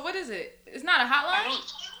what? So what is it? It's not a hotline.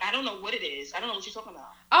 I don't know what it is. I don't know what you're talking about.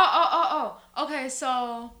 Oh. Okay,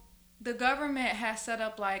 so the government has set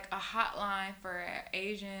up like a hotline for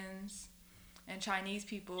Asians and Chinese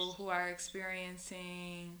people who are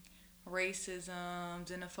experiencing racism,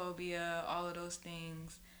 xenophobia, all of those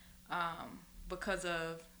things, because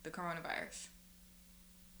of the coronavirus.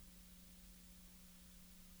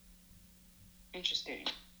 Interesting.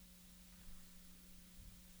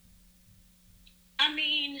 I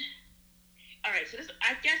mean, all right, so this,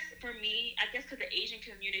 I guess for me, because the Asian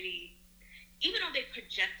community, even though they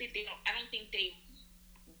projected, I don't think they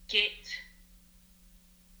get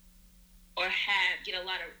a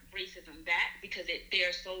lot of racism back because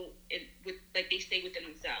they're so, they stay within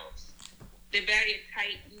themselves. They're very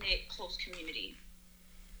tight-knit, close community.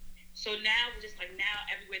 So now,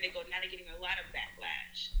 everywhere they go, now they're getting a lot of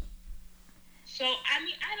backlash. So, I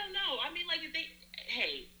mean, I don't know. I mean, like,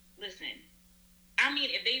 listen. I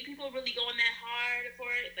mean, if people really going that hard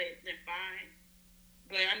for it, then fine.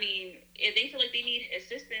 But I mean, if they feel like they need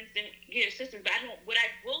assistance, then get assistance. But what I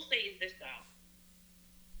will say is this though,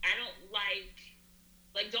 I don't like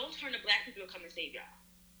Like, don't turn to black people to come and save y'all.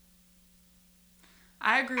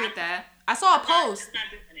 I agree with that. I saw a post I'm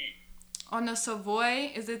not doing it. on the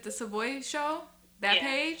Savoy. Is it the Savoy show? That Yeah.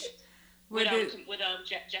 page? With Where the-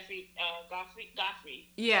 Jeffrey Godfrey.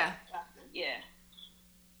 yeah. Yeah.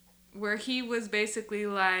 Where he was basically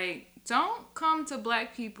like, don't come to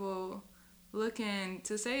black people looking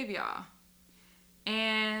to save y'all.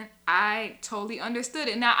 And I totally understood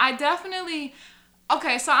it. Now, I definitely,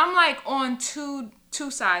 okay, so I'm like on two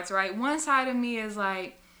sides, right? One side of me is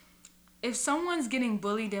like, if someone's getting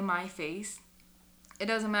bullied in my face, it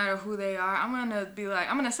doesn't matter who they are, I'm gonna be like,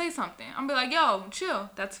 I'm gonna say something. I'm gonna be like, yo, chill,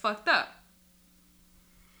 that's fucked up.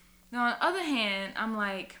 Now, on the other hand, I'm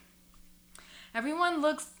like, everyone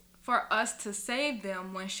looks for us to save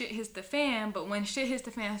them when shit hits the fan, but when shit hits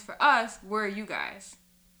the fan for us, where are you guys?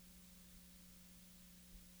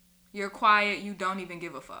 You're quiet, you don't even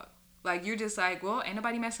give a fuck. Like, you're just like, well, ain't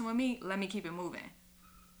nobody messing with me, let me keep it moving.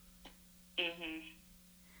 Mhm.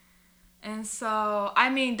 And so, I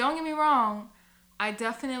mean, don't get me wrong, I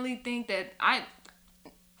definitely think that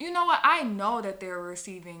you know what, I know that they're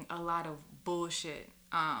receiving a lot of bullshit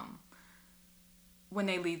when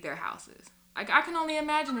they leave their houses. Like, I can only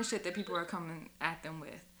imagine the shit that people are coming at them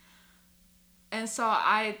with. And so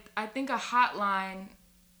I think a hotline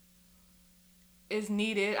is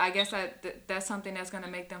needed. I guess that's something that's going to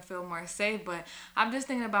make them feel more safe. But I'm just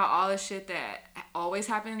thinking about all the shit that always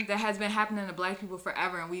happens, that has been happening to black people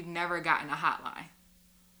forever, and we've never gotten a hotline.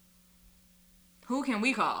 Who can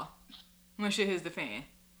we call when shit hits the fan?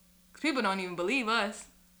 Because people don't even believe us.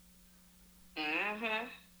 Mhm.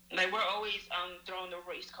 Like, we're always throwing the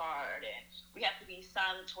race card, and we have to be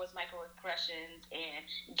silent towards microaggressions and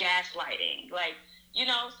gaslighting. Like, you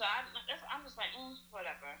know, so I'm just like,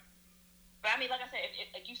 whatever. But I mean, like I said,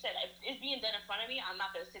 if like you said, if it's being done in front of me, I'm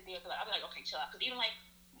not gonna sit there because I'll be like, okay, chill out. Because even like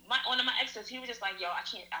one of my exes, he was just like, yo, I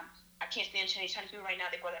can't stand Chinese people right now.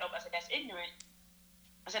 They brought that up. I said, that's ignorant.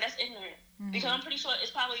 Mm-hmm. Because I'm pretty sure it's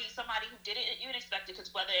probably somebody who didn't even expect it.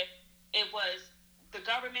 Because whether it was the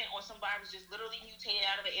government or some virus just literally mutated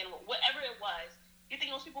out of an animal, whatever it was, you think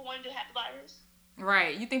most people wanted to have the virus?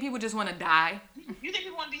 Right. You think people just want to die? You think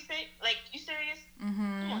people want to be sick? Like, you serious?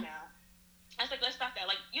 Mm-hmm. Come on now. I was like, let's stop that.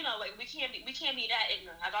 Like, you know, like we can't be that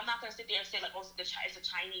ignorant. Like, I'm not gonna sit there and say like, oh, it's a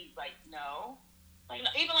Chinese. Like, no. Like,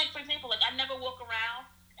 even like, for example, like I never walk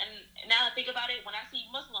around, and now I think about it, when I see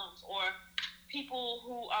Muslims or people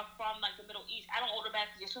who are from like the Middle East, I don't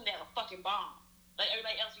automatically assume they have a fucking bomb. Like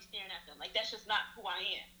everybody else be staring at them. Like, that's just not who I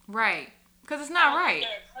am. Right. Because it's not right.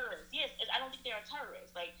 They're a terrorist. Yes, I don't think they're a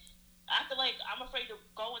terrorist. Like, I feel like I'm afraid to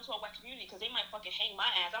go into a white community because they might fucking hang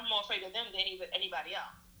my ass. I'm more afraid of them than anybody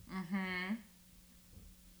else. Mm-hmm.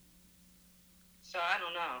 So I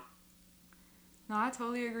don't know. No, I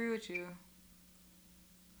totally agree with you.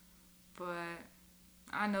 But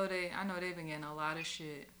I know they've been getting a lot of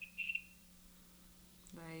shit.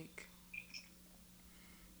 Like,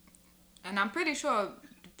 and I'm pretty sure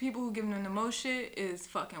the people who giving them the most shit is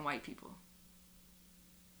fucking white people.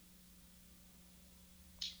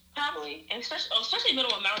 Probably, and especially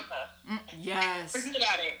Middle America. Yes. Forget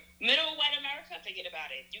about it. Middle white America, forget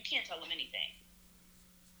about it. You can't tell them anything.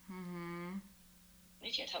 Mm-hmm.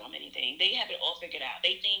 You can't tell them anything. They have it all figured out.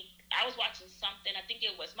 They think, I was watching something, I think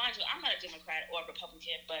it was, mind you, I'm not a Democrat or a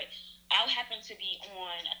Republican, but I happen to be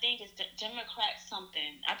on, I think it's Democrat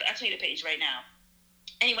something. I'll tell you the page right now.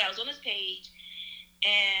 Anyway, I was on this page,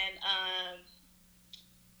 and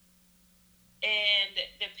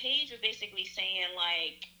the page was basically saying,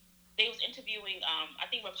 like, they was interviewing, I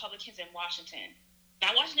think, Republicans in Washington.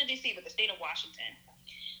 Not Washington, D.C., but the state of Washington.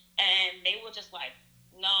 And they were just like,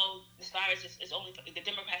 no, this virus is only, the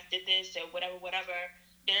Democrats did this, or whatever.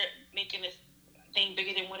 They're making this thing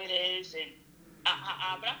bigger than what it is, and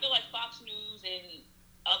but I feel like Fox News and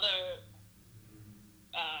other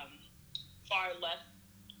far left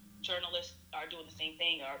journalists are doing the same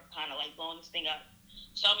thing, or kind of like blowing this thing up.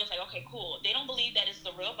 So I'm just like, okay, cool. They don't believe that it's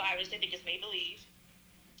the real virus. They think it's make believe.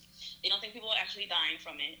 They don't think people are actually dying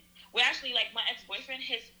from it. We're actually, like, my ex-boyfriend,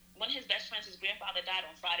 one of his best friends, his grandfather died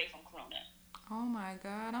on Friday from corona. Oh my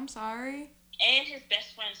God, I'm sorry. And his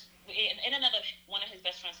best friend's, and another one of his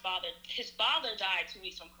best friend's his father died 2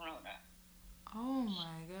 weeks from corona. Oh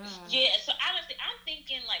my God. Yeah, so honestly, I'm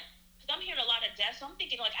thinking, like, because I'm hearing a lot of deaths, so I'm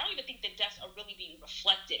thinking, like, I don't even think the deaths are really being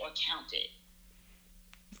reflected or counted.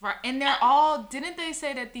 Right, and they're all, didn't they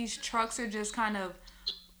say that these trucks are just kind of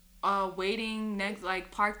waiting next,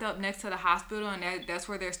 like parked up next to the hospital, and that's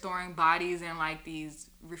where they're storing bodies in like these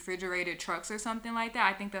refrigerated trucks or something like that?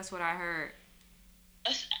 I think that's what I heard.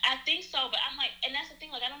 I think so, but I'm like, and that's the thing,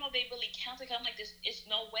 like, I don't know if they really count it, because I'm like, it's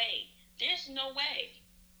no way. There's no way.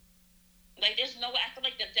 Like, there's no way. I feel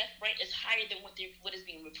like the death rate is higher than what is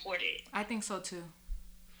being reported. I think so too.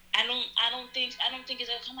 I don't think it's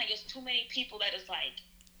gonna come like there's too many people that is like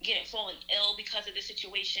falling ill because of the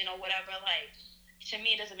situation or whatever. Like, to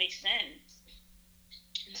me, it doesn't make sense.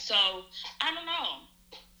 So I don't know.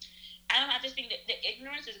 I just think that the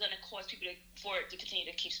ignorance is going to cause for it to continue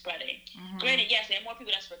to keep spreading. Mm-hmm. Granted, yes, there are more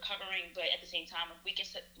people that's recovering, but at the same time, if we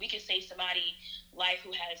can save somebody's life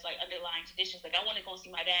who has like underlying conditions. Like, I want to go and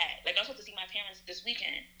see my dad. Like, I was supposed to see my parents this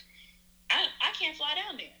weekend. I can't fly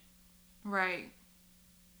down there. Right.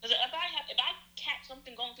 Because if I catch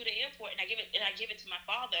something going through the airport and I give it to my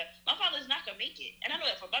father's not gonna make it. And I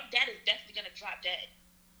know that my dad is definitely gonna drop dead.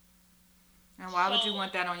 And why would you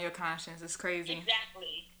want that on your conscience? It's crazy.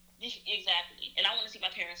 Exactly. And I want to see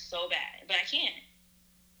my parents so bad, but I can't.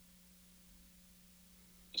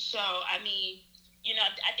 So, I mean, you know,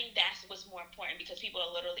 I think that's what's more important, because people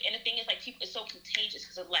are literally, and the thing is, like, people, it's so contagious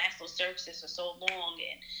because it lasts those services for so long,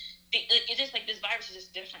 and it's just like this virus is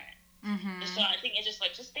just different. Mm-hmm. And so I think it's just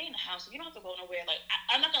like, just stay in the house. You don't have to go nowhere. Like,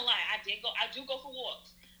 I'm not gonna lie, I do go for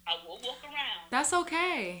walks. I will walk around. That's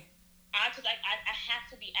okay. Because I have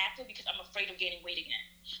to be active because I'm afraid of gaining weight again.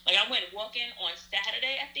 Like, I went walking on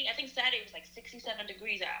Saturday. I think Saturday was like 67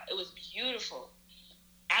 degrees out. It was beautiful.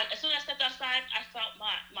 As soon as I stepped outside, I felt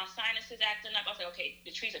my sinuses acting up. I was like, okay,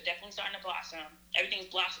 the trees are definitely starting to blossom.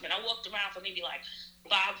 Everything's blossoming. I walked around for maybe like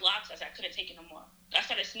 5 blocks. I said I couldn't take it no more. I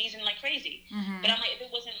started sneezing like crazy. Mm-hmm. But I'm like, if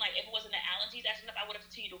it wasn't the allergies acting up, I would have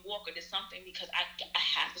continued to walk or did something, because I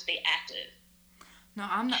have to stay active. No,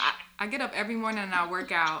 I'm not. I get up every morning and I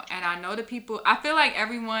work out, and I know the people. I feel like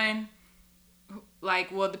everyone,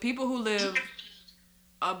 the people who live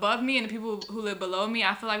above me and the people who live below me,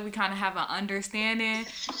 I feel like we kind of have an understanding.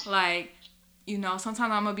 Like, you know,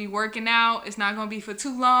 sometimes I'm gonna be working out. It's not gonna be for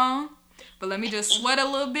too long, but let me just sweat a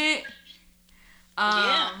little bit.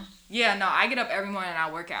 Yeah. No, I get up every morning and I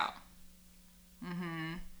work out.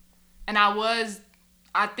 And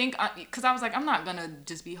I think, because I was like, I'm not going to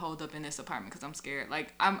just be holed up in this apartment because I'm scared.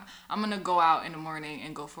 Like, I'm going to go out in the morning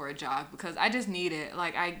and go for a jog because I just need it.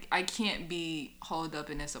 Like, I can't be holed up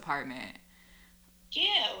in this apartment.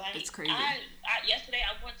 Yeah, like, it's crazy. Yesterday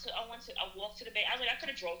I walked to the bank. I was like, I could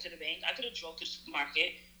have drove to the bank. I could have drove to the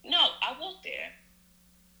supermarket. No, I walked there.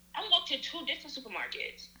 I walked to 2 different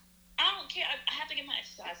supermarkets. I don't care. I have to get my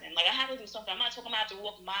exercise in. Like, I have to do something. I'm not talking about to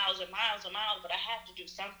walk miles and miles and miles, but I have to do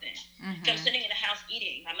something. Mm-hmm. I'm sitting in the house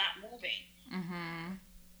eating. I'm not moving. Mm-hmm.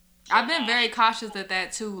 So I've been very cautious of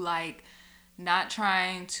that, too. Like, not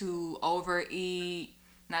trying to overeat,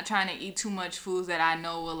 not trying to eat too much foods that I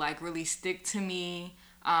know will, like, really stick to me.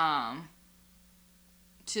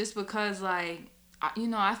 Just because, like, you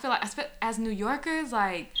know, I feel like, as New Yorkers,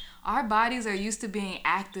 like, our bodies are used to being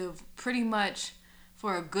active pretty much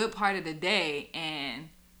for a good part of the day, and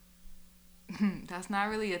that's not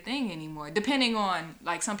really a thing anymore. Depending on,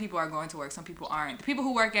 like, some people are going to work, some people aren't. The people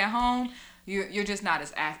who work at home, you're just not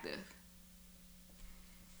as active.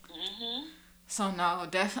 Mm-hmm. So no,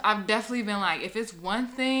 I've definitely been like, if it's one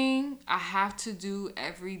thing I have to do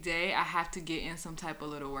every day, I have to get in some type of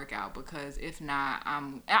little workout, because if not,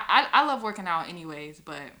 I love working out anyways,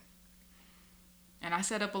 and I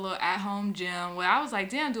set up a little at-home gym. Well, I was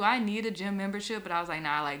like, damn, do I need a gym membership? But I was like,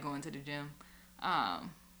 nah, I like going to the gym.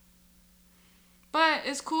 But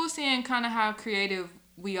it's cool seeing kind of how creative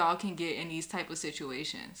we all can get in these type of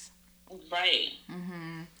situations. Right.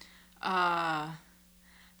 Mm-hmm.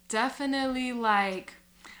 Definitely, like,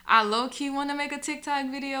 I low-key want to make a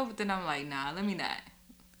TikTok video, but then I'm like, nah, let me not.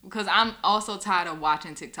 Because I'm also tired of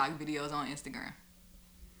watching TikTok videos on Instagram.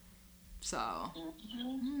 So,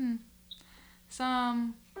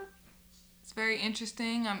 it's very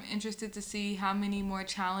interesting. I'm interested to see how many more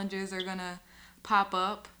challenges are gonna pop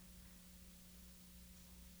up.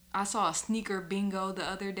 I saw a sneaker bingo the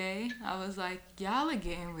other day. I was like, y'all are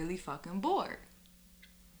getting really fucking bored.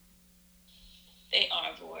 They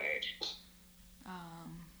are bored.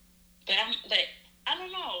 But I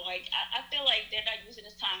don't know. Like, I feel like they're not using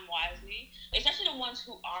this time wisely, especially the ones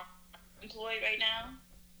who are employed right now.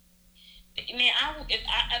 Man, if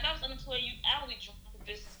I was unemployed, I would be dropping the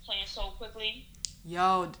business plan so quickly.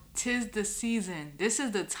 Yo, 'tis the season. This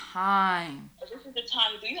is the time. This is the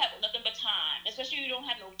time. You have nothing but time, especially if you don't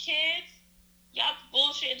have no kids. Y'all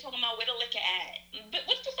bullshit and talking about where the liquor at. But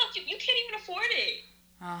what the fuck? You can't even afford it.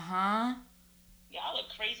 Y'all are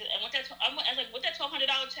crazy. And with that, I was like, with that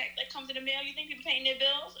 $1,200 check that comes in the mail, you think people paying their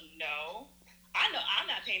bills? No. I know I'm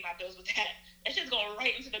not paying my bills with that. That shit's going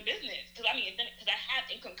right into the business. Because I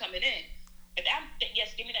have income coming in.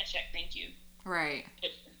 Yes, give me that check. Thank you. Right.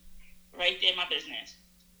 Right there in my business.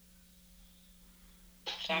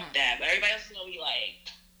 Fuck that. But everybody else is going to be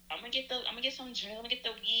like, I'm gonna get some drink. I'm gonna get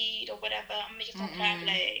the weed or whatever. I'm gonna get some crab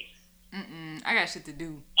legs. I got shit to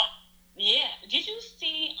do. Yeah. Did you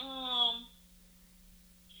see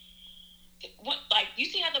what, like, you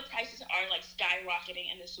see how the prices are like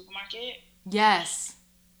skyrocketing in the supermarket? Yes.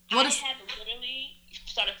 I had to literally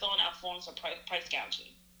started filling out forms for price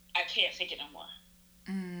gouging. I can't take it no more.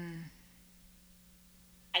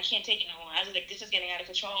 I can't take it no more. I was like, this is getting out of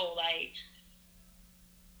control. Like,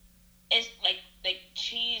 it's like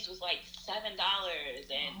cheese was like $7 and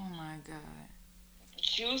Oh my God.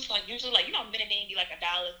 juice, like, usually, like, you know, minute name be like $1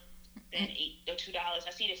 and $8 or $2.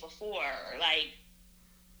 I see it for $4. Like,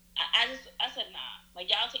 I said nah. Like,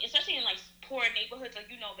 y'all take, especially in like poor neighborhoods, like,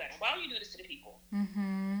 you know better. Why don't you do this to the people?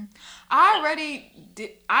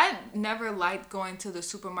 I never liked going to the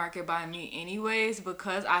supermarket by me anyways,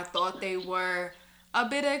 because I thought they were a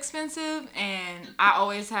bit expensive, and I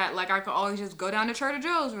always had, like, I could always just go down to Trader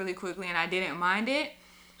Joe's really quickly, and I didn't mind it.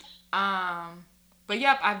 But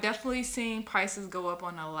yep, I've definitely seen prices go up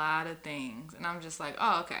on a lot of things, and I'm just like,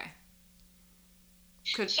 oh, okay.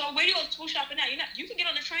 So where you go food shopping now? You can get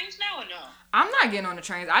on the trains now or no? I'm not getting on the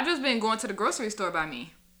trains. I just been going to the grocery store by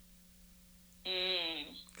me.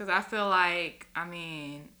 Because I feel like, I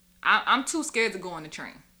mean, I'm too scared to go on the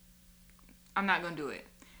train. I'm not going to do it.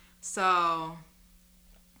 So,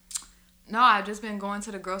 no, I've just been going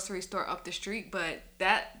to the grocery store up the street, but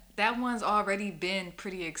that one's already been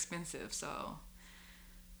pretty expensive, so.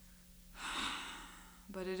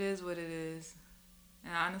 But it is what it is.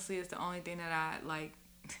 And honestly, it's the only thing that I, like,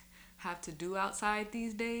 have to do outside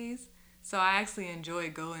these days. So I actually enjoy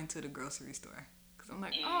going to the grocery store. Because I'm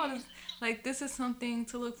like, oh, this is something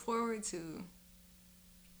to look forward to.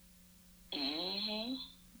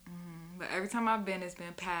 But every time I've been, it's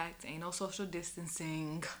been packed. Ain't no social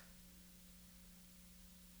distancing.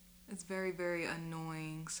 It's very, very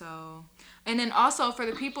annoying. So, and then also for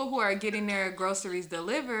the people who are getting their groceries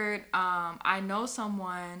delivered, I know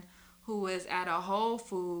someone who was at a Whole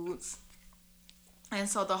Foods, and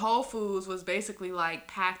so the Whole Foods was basically like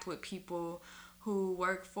packed with people who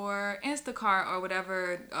work for Instacart or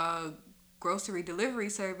whatever grocery delivery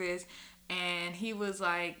service, and he was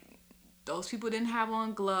like, those people didn't have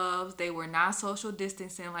on gloves, they were not social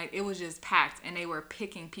distancing, like it was just packed, and they were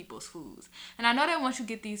picking people's foods. And I know that once you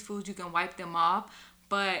get these foods, you can wipe them off,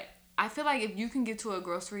 but I feel like if you can get to a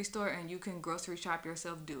grocery store and you can grocery shop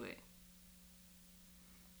yourself, do it.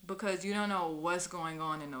 Because you don't know what's going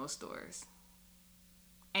on in those stores.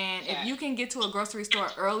 And if you can get to a grocery store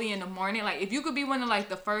early in the morning, like if you could be one of like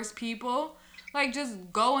the first people, like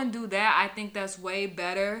just go and do that. I think that's way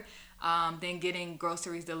better than getting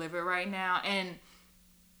groceries delivered right now. And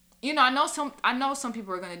you know, I know some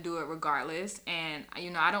people are gonna do it regardless, and you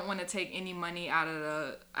know, I don't want to take any money out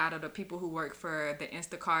of the people who work for the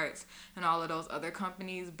Instacarts and all of those other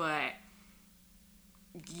companies, but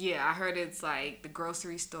yeah, I heard it's like the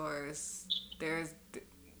grocery stores,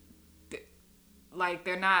 like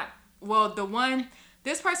they're not, well,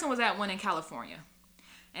 this person was at one in California.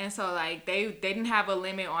 And so like they didn't have a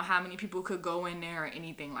limit on how many people could go in there or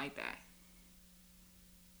anything like that.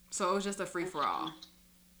 So it was just a free for all.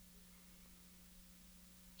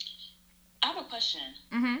 I have a question.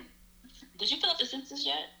 Did you fill out the census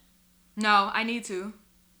yet? No, I need to.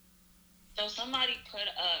 So somebody put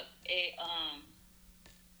up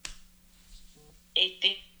a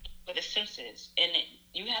thing for the census, and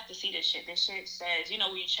you have to see this shit. This shit says, you know,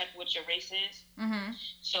 where you check what your race is.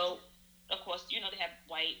 So, of course, you know, they have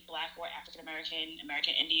white, black, or African American,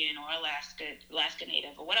 American Indian, or Alaska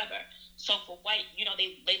Native, or whatever. So for white, you know,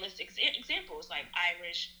 they list examples like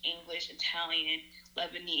Irish, English, Italian,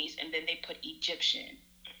 Lebanese, and then they put Egyptian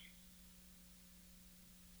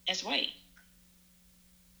as white.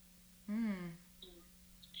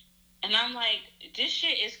 And I'm like, this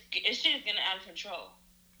shit is getting out of control.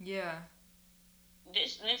 Yeah.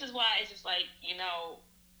 This is why it's just like, you know,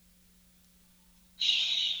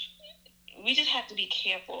 we just have to be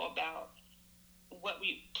careful about what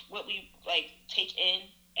we like take in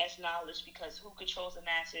as knowledge, because who controls the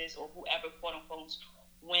masses, or whoever quote unquote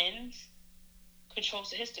wins, controls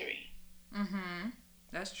the history.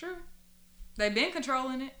 That's true. They've been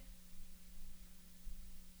controlling it.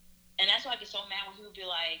 And that's why I get so mad when people be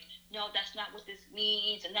like, no, that's not what this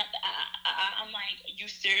means. And that I'm like, you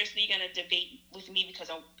seriously gonna debate with me because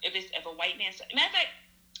if a white man said, matter of fact,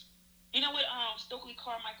 you know what Stokely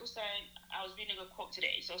Carmichael said? I was reading a quote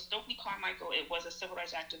today. So Stokely Carmichael, it was a civil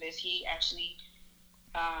rights activist. He actually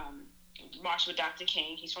marched with Dr.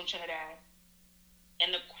 King. He's from Trinidad.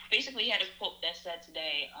 And basically he had a quote that said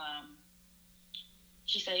today,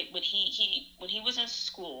 he said when he was in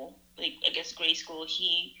school, like I guess grade school,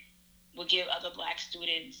 he would give other black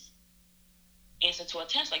students answer to a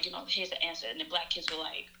test, like, here's the answer. And the black kids were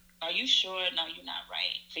like, are you sure? No, you're not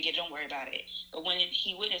right. Forget it, don't worry about it. But when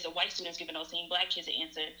he witnessed the white students giving those same black kids an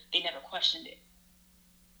answer, they never questioned it.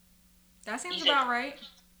 That seems about right.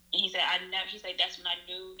 And he said, that's when I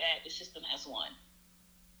knew that the system has won.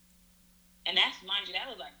 And that's, mind you, that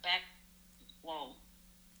was like back, well,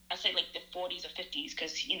 I say like the 40s or 50s,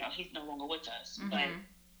 because, he's no longer with us. Mm-hmm. But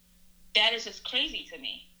that is just crazy to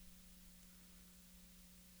me.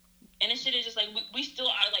 And this shit is just like, we still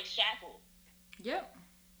are like shackled. Yep.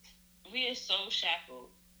 We are so shackled.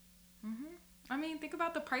 Mm-hmm. I mean, think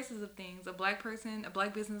about the prices of things. A black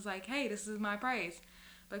business like, hey, this is my price.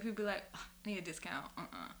 But people be like, oh, I need a discount.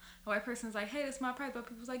 A white person's like, hey, this is my price. But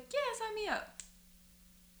people's like, yeah, sign me up.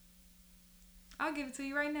 I'll give it to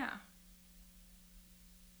you right now.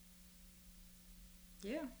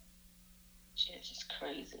 Yeah. Shit's just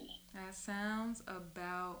crazy. That sounds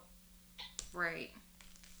about right.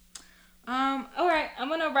 All right, I'm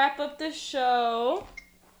gonna wrap up the show.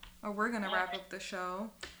 Or we're gonna wrap up the show.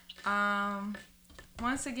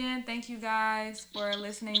 Once again, thank you guys for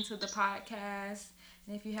listening to the podcast.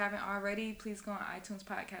 And if you haven't already, please go on iTunes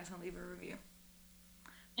Podcast and leave a review.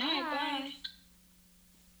 All right, bye.